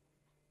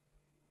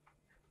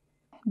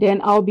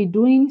 Then I'll be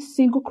doing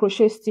single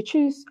crochet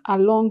stitches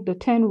along the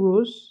 10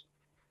 rows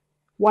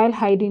while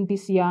hiding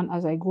this yarn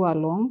as I go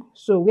along.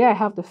 So where I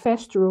have the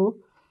first row,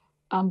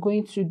 I'm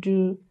going to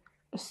do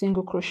a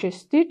single crochet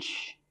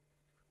stitch.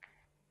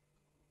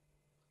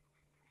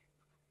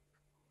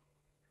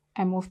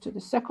 I move to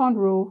the second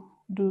row,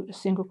 do a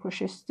single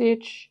crochet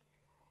stitch.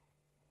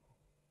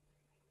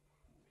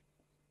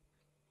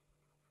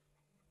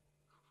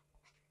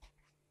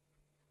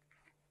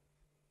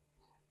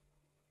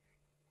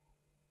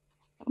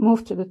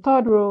 Move to the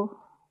third row,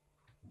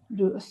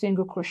 do a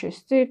single crochet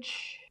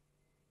stitch.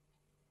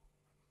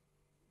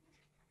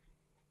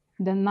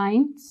 The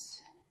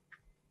 9th,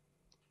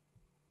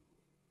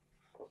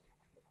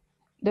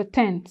 the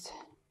 10th.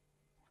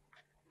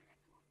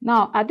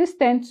 Now at this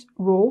 10th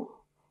row,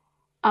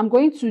 I'm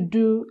going to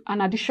do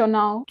an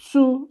additional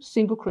 2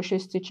 single crochet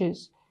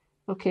stitches.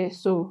 Okay,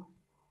 so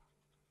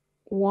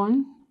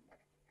 1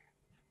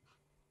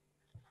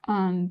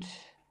 and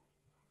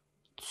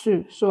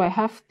 2. So I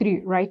have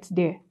 3 right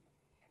there.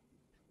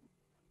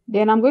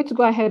 Then I'm going to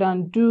go ahead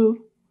and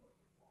do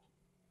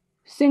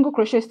single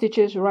crochet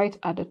stitches right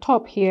at the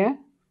top here.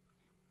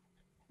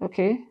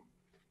 Okay,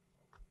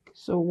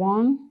 so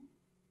 1,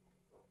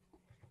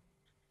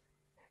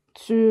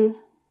 2,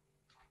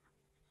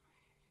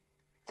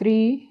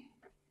 3,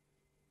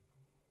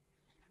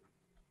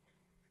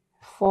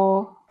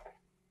 4,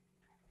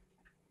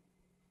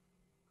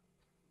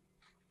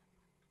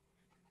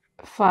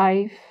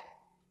 5,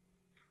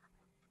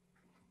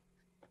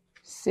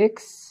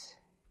 6,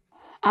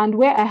 and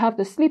where I have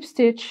the slip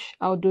stitch,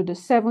 I'll do the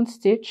 7th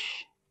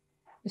stitch,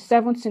 the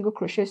 7th single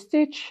crochet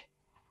stitch,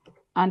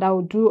 and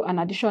I'll do an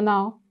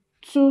additional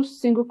 2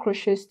 single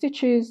crochet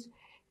stitches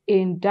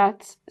in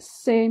that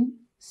same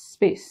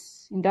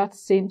space, in that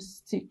same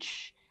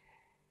stitch.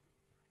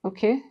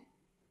 Okay,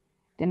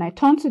 then I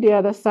turn to the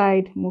other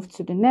side, move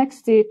to the next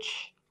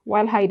stitch.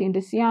 While hiding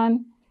this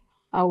yarn,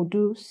 I'll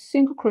do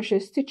single crochet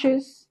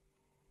stitches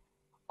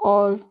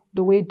all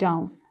the way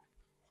down.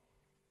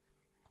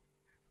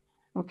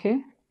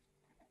 Okay,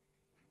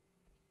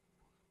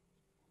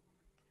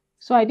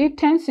 so I did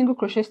 10 single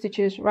crochet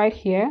stitches right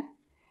here,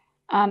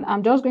 and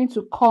I'm just going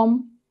to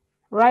come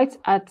right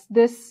at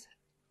this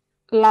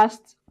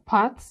last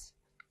part,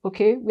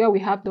 okay, where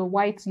we have the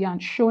white yarn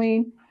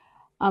showing.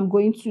 I'm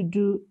going to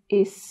do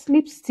a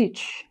slip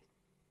stitch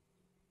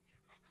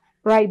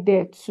right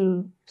there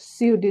to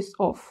seal this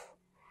off.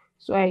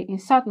 So I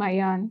insert my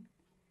yarn,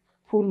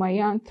 pull my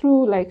yarn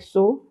through like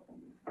so,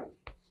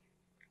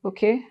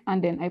 okay,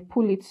 and then I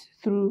pull it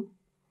through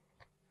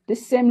the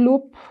same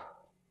loop.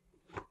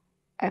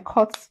 I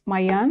cut my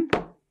yarn,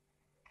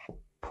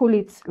 pull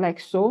it like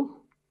so,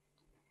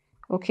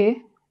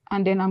 okay,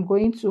 and then I'm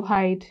going to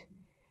hide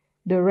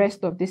the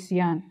rest of this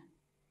yarn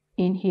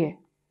in here.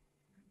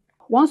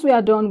 Once we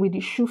are done with the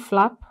shoe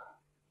flap,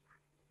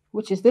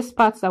 which is this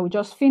part that we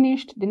just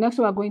finished, the next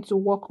one we're going to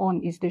work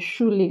on is the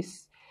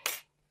shoelace.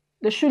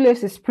 The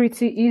shoelace is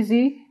pretty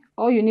easy.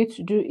 All you need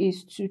to do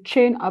is to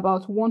chain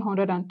about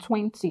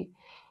 120.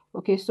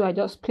 Okay, so I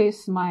just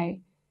place my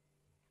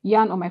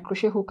yarn on my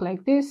crochet hook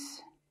like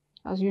this.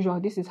 As usual,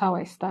 this is how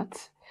I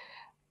start.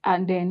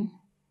 And then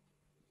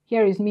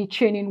here is me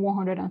chaining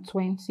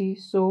 120.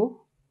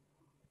 So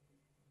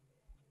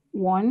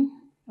 1,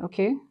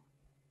 okay,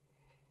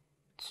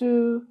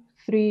 2,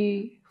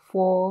 3,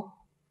 4,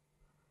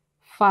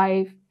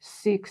 5,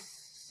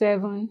 6,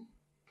 7,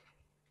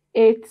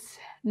 8,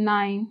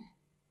 9,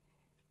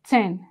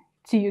 10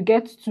 till you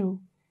get to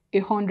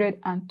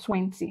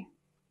 120.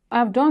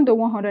 I've done the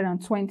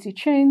 120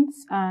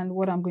 chains, and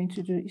what I'm going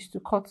to do is to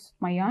cut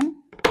my yarn.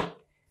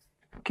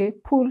 Okay,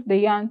 pull the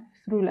yarn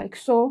through like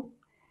so,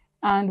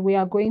 and we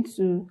are going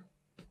to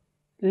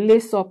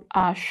lace up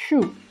our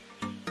shoe.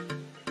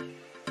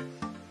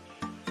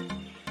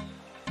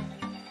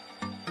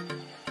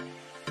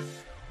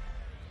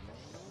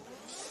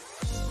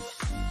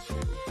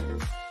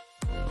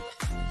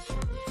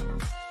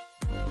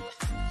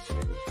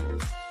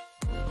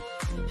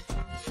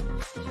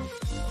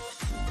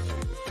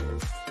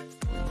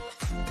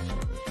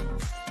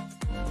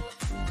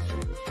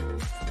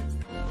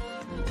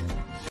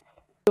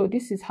 So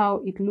this is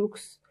how it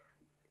looks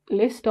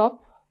laced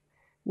up.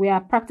 We are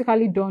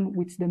practically done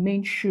with the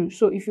main shoe.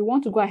 So if you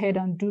want to go ahead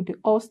and do the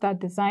all-star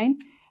design,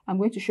 I'm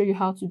going to show you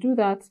how to do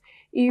that.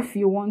 If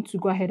you want to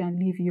go ahead and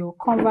leave your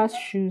converse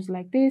shoes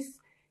like this,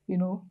 you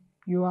know,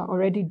 you are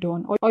already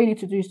done. All you need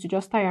to do is to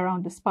just tie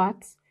around the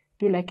spats,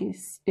 do like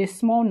a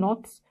small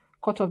knot,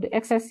 cut off the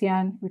excess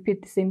yarn,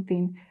 repeat the same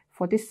thing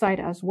for this side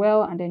as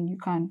well, and then you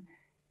can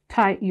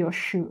tie your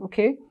shoe.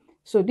 Okay,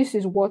 so this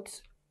is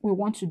what we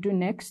want to do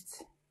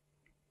next.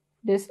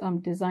 This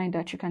design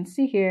that you can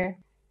see here.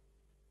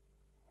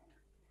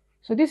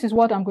 So this is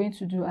what I'm going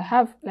to do. I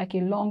have like a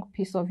long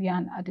piece of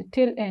yarn at the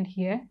tail end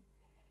here.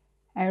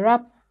 I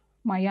wrap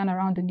my yarn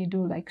around the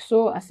needle like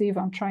so, as if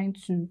I'm trying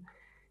to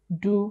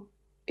do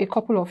a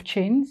couple of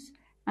chains,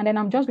 and then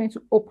I'm just going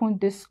to open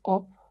this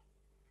up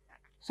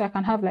so I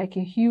can have like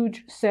a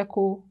huge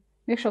circle.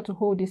 Make sure to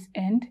hold this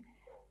end,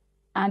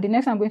 and the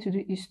next I'm going to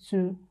do is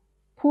to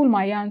pull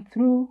my yarn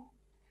through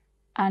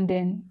and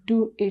then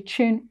do a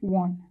chain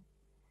 1.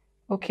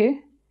 Okay,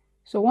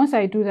 so once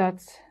I do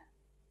that,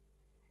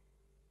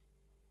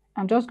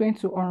 I'm just going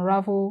to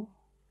unravel.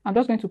 I'm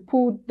just going to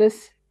pull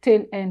this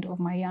tail end of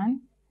my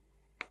yarn.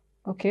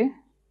 Okay,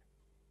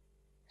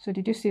 so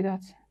did you see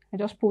that? I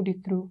just pulled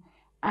it through,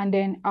 and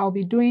then I'll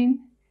be doing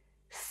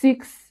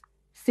 6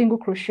 single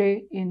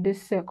crochet in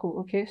this circle.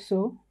 Okay,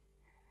 so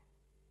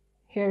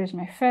here is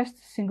my first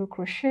single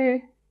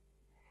crochet,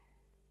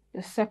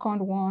 the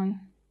second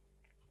one,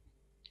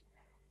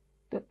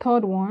 the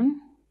third one,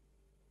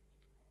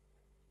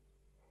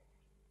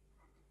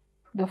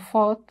 the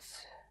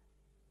fourth,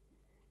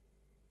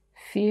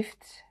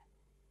 fifth,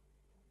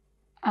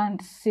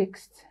 and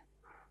 6th.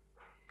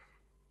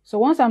 So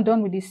once I'm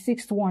done with the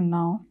 6th one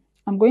now,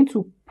 I'm going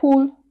to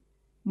pull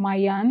my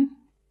yarn,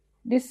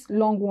 this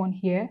long one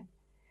here.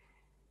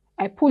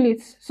 I pull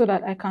it so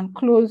that I can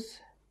close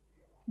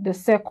the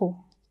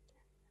circle.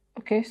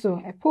 Okay,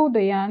 so I pull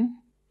the yarn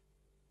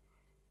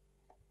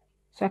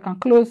so I can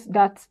close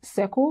that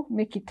circle,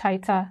 make it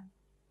tighter.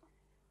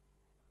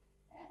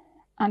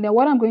 And then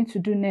what I'm going to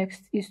do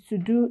next is to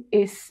do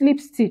a slip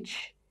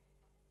stitch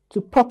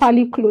to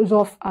properly close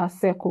off our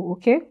circle.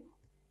 Okay,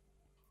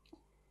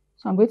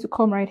 so I'm going to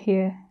come right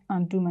here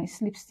and do my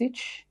slip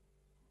stitch.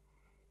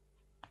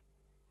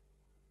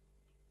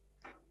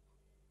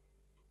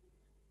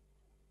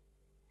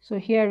 So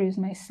here is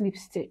my slip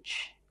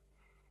stitch.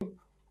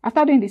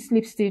 After doing the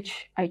slip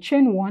stitch, I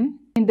chain 1.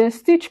 In the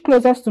stitch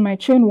closest to my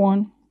chain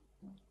 1,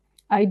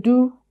 I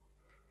do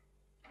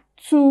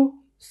 2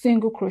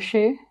 single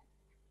crochet.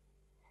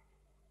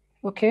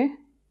 Okay,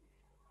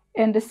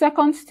 and the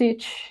second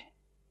stitch,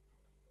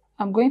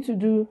 I'm going to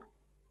do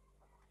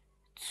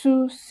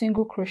 2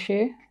 single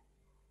crochet.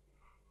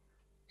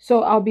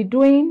 So I'll be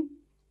doing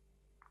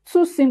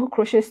 2 single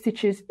crochet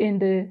stitches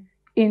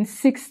in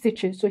 6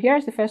 stitches. So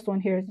here's the first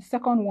one, here's the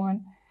second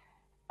one.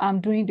 I'm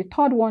doing the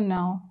third one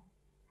now.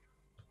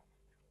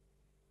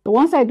 So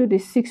once I do the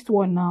 6th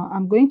one now,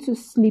 I'm going to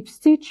slip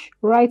stitch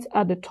right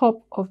at the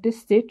top of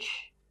this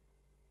stitch.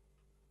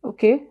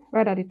 Okay,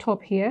 right at the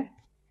top here.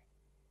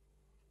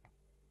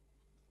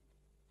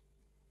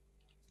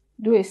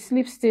 Do a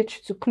slip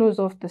stitch to close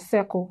off the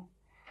circle.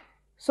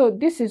 So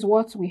this is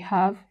what we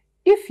have.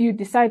 If you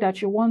decide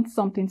that you want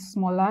something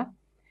smaller,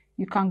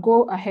 you can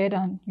go ahead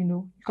and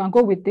you can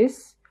go with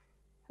this.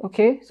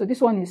 Okay, so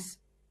this one is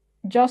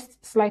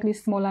just slightly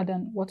smaller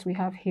than what we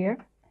have here.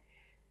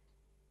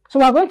 So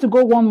we're going to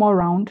go one more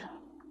round,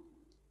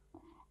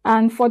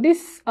 and for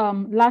this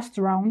last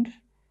round,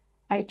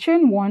 I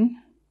chain 1.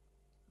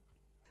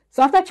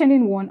 So after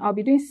chaining 1, I'll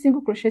be doing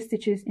single crochet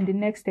stitches in the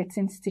next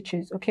 13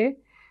 stitches. Okay,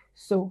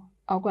 so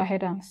I'll go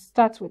ahead and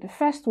start with the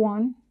first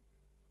one.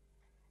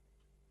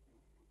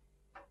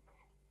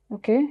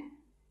 Okay,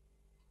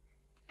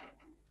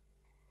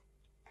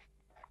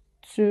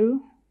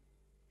 2,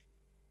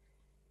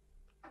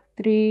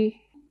 3,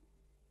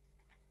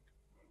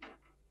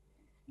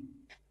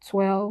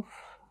 12,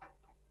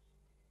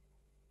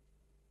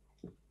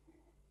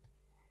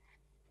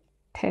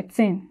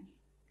 13.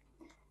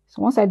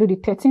 So once I do the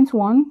 13th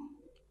one,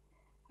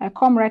 I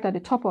come right at the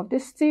top of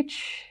this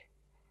stitch.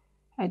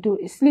 I do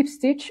a slip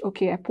stitch.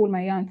 Okay, I pull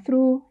my yarn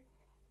through,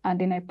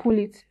 and then I pull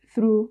it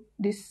through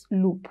this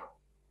loop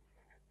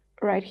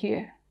right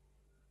here.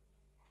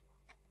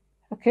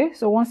 Okay,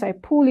 so once I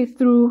pull it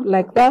through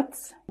like that,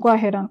 go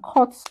ahead and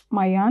cut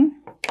my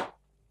yarn.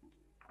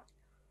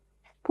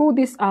 Pull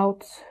this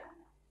out.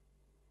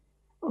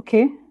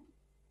 Okay,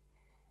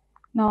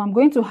 now I'm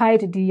going to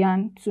hide the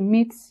yarn to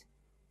meet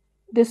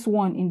this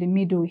one in the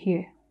middle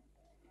here.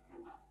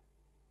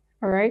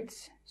 All right,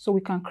 so we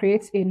can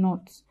create a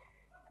knot.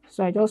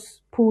 So I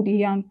just pull the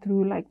yarn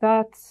through like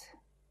that.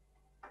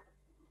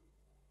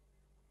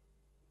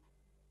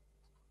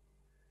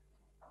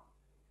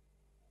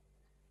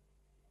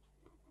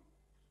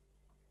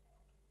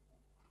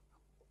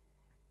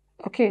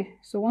 Okay,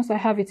 so once I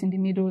have it in the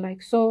middle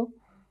like so,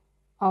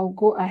 I'll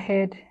go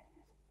ahead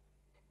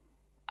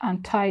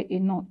and tie a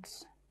knot.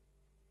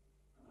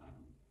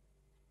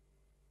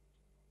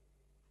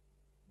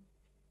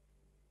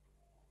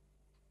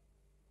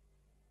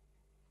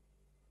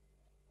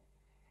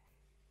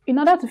 In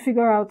order to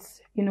figure out,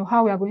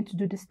 how we are going to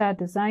do the star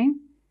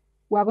design,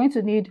 we are going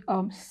to need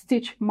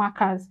stitch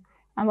markers,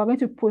 and we're going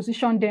to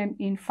position them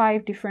in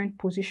 5 different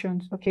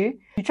positions. Okay,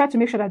 you try to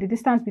make sure that the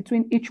distance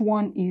between each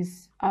one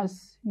is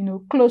as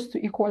close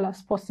to equal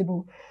as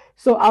possible.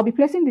 So I'll be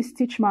placing the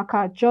stitch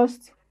marker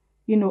just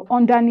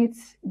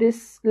underneath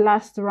this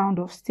last round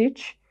of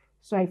stitch.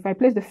 So if I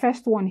place the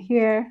first one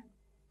here,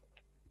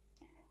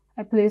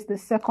 I place the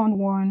second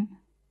one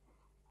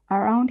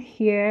around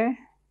here.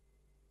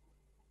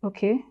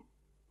 Okay,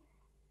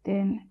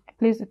 then I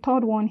place the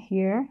third one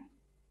here.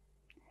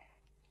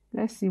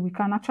 Let's see, we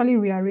can actually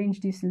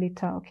rearrange this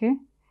later. Okay,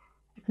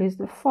 I place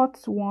the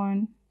 4th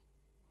one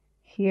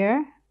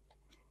here,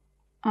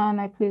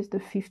 and I place the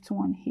 5th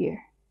one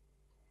here.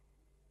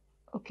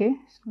 Okay,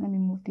 so let me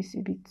move this a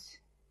bit.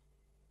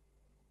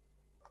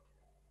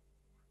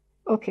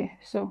 Okay,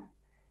 so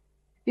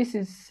This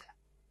is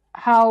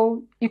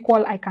how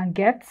equal I can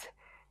get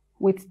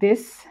with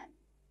this.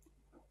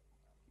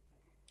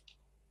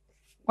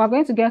 We're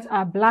going to get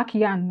our black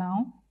yarn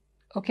now.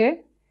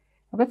 Okay,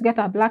 we're going to get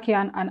our black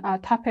yarn and our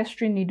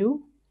tapestry needle.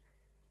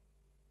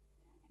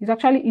 It's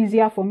actually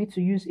easier for me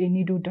to use a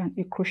needle than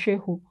a crochet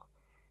hook.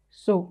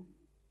 So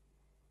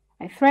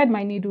I thread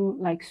my needle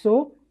like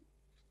so,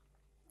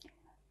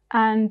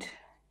 and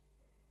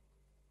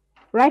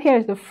right here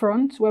is the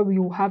front where we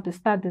will have the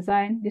start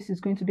design. This is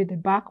going to be the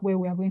back where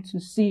we are going to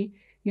see,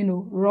 you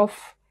know,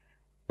 rough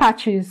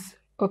patches.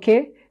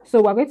 Okay,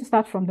 so we're going to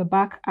start from the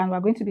back, and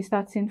we're going to be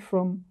starting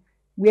from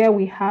where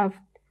we have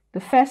the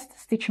first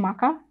stitch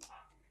marker.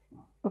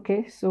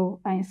 Okay,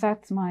 so I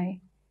insert my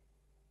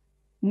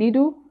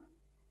needle,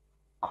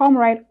 come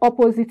right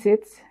opposite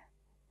it.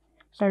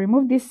 So I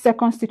remove this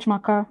second stitch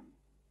marker,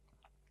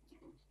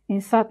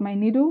 insert my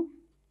needle.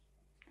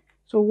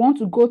 So we want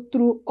to go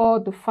through all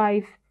the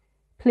 5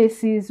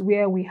 places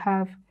where we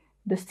have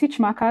the stitch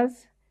markers.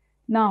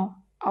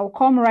 Now I'll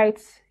come right,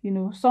 you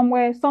know,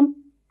 somewhere,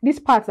 this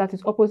part that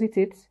is opposite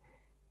it,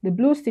 the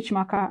blue stitch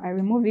marker, I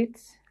remove it.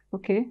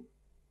 Okay,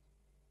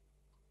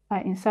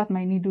 I insert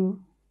my needle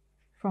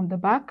from the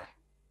back.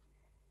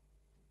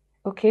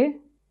 Okay,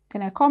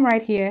 then I come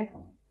right here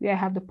where I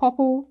have the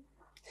purple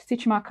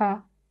stitch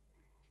marker,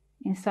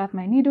 insert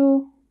my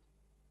needle.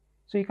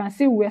 So you can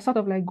see we're sort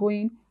of like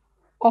going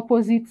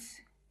opposite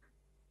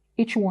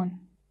each one.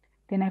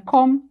 Then I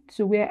come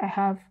to where I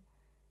have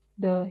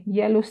the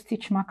yellow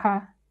stitch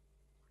marker.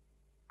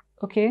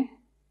 Okay,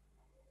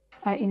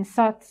 I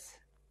insert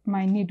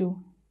my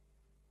needle.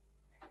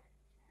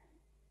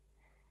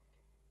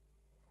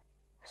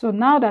 So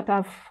now that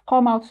I've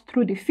come out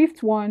through the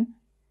 5th one,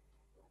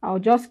 I'll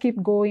just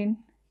keep going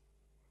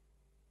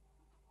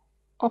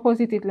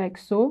opposite it like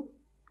so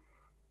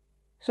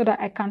that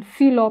I can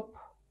fill up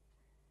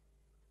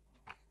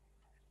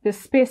the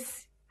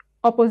space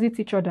opposite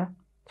each other.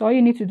 So all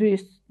you need to do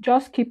is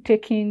just keep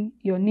taking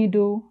your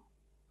needle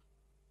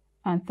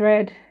and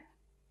thread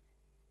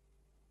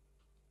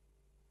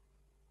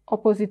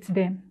opposite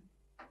them.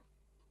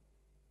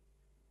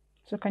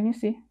 So can you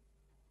see?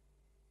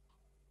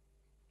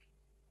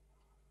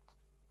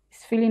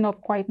 It's filling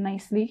up quite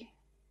nicely.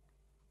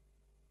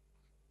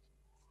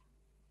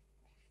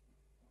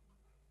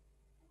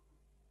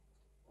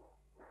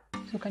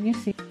 So can you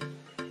see?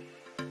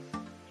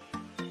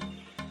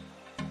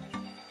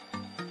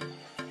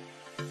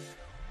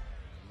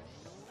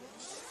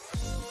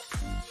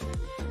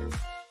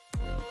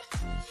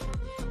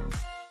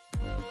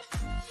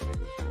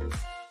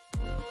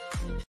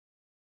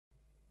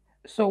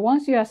 So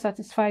once you are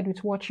satisfied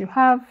with what you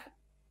have,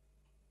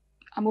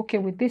 I'm okay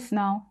with this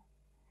now.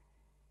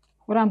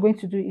 What I'm going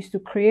to do is to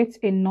create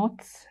a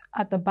knot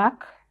at the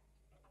back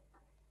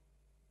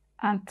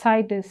and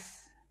tie this.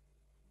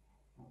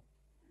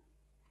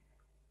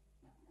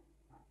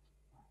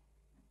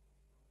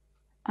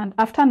 And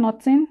after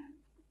knotting,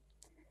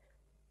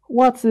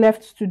 what's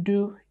left to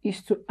do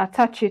is to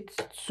attach it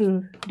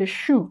to the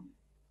shoe.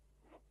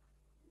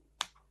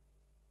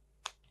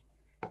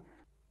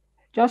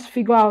 Just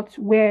figure out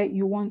where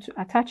you want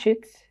to attach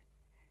it.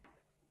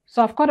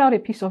 So I've cut out a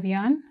piece of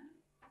yarn.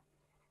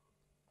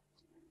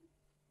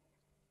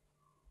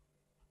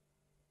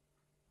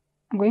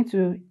 I'm going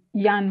to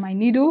yarn my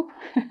needle.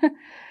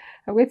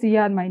 I'm going to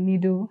yarn my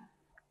needle,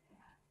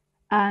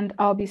 and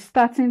I'll be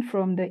starting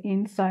from the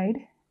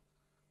inside.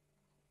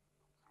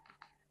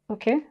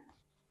 Okay.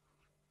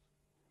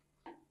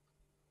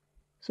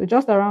 So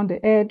just around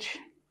the edge.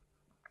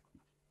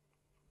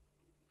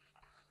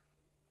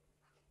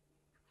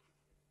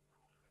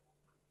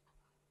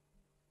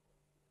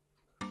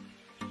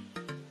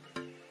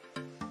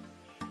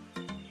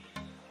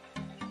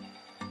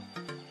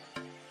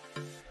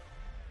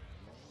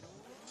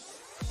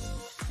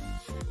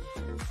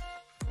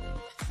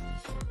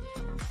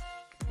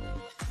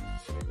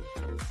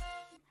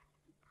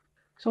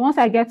 So once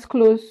I get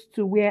close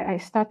to where I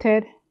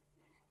started,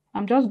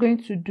 I'm just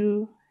going to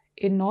do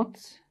a knot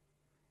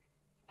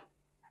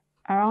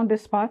around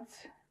this part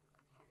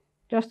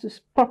just to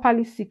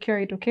properly secure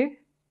it, okay?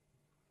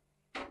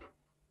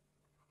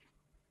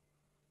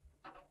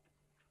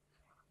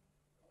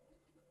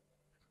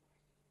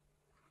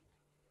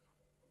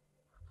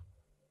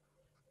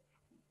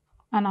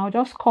 And I'll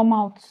just come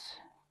out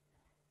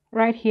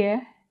right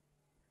here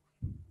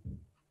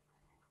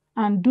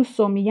and do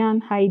some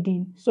yarn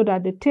hiding so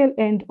that the tail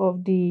end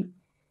of this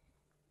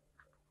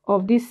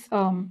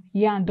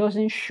yarn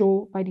doesn't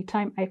show by the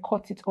time I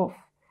cut it off.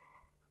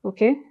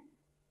 Okay.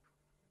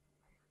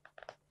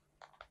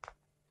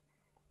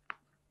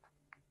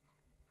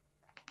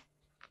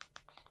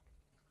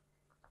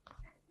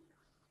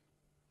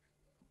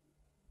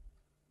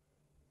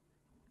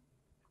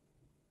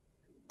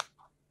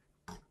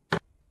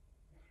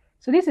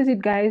 So this is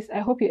it, guys. I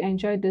hope you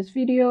enjoyed this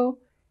video.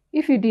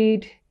 If you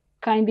did,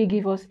 kindly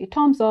give us a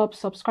thumbs up,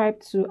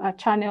 subscribe to our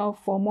channel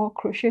for more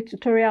crochet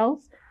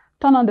tutorials,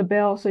 turn on the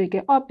bell so you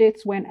get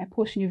updates when I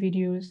post new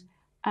videos,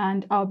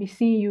 and I'll be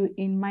seeing you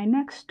in my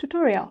next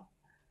tutorial.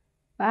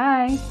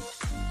 Bye.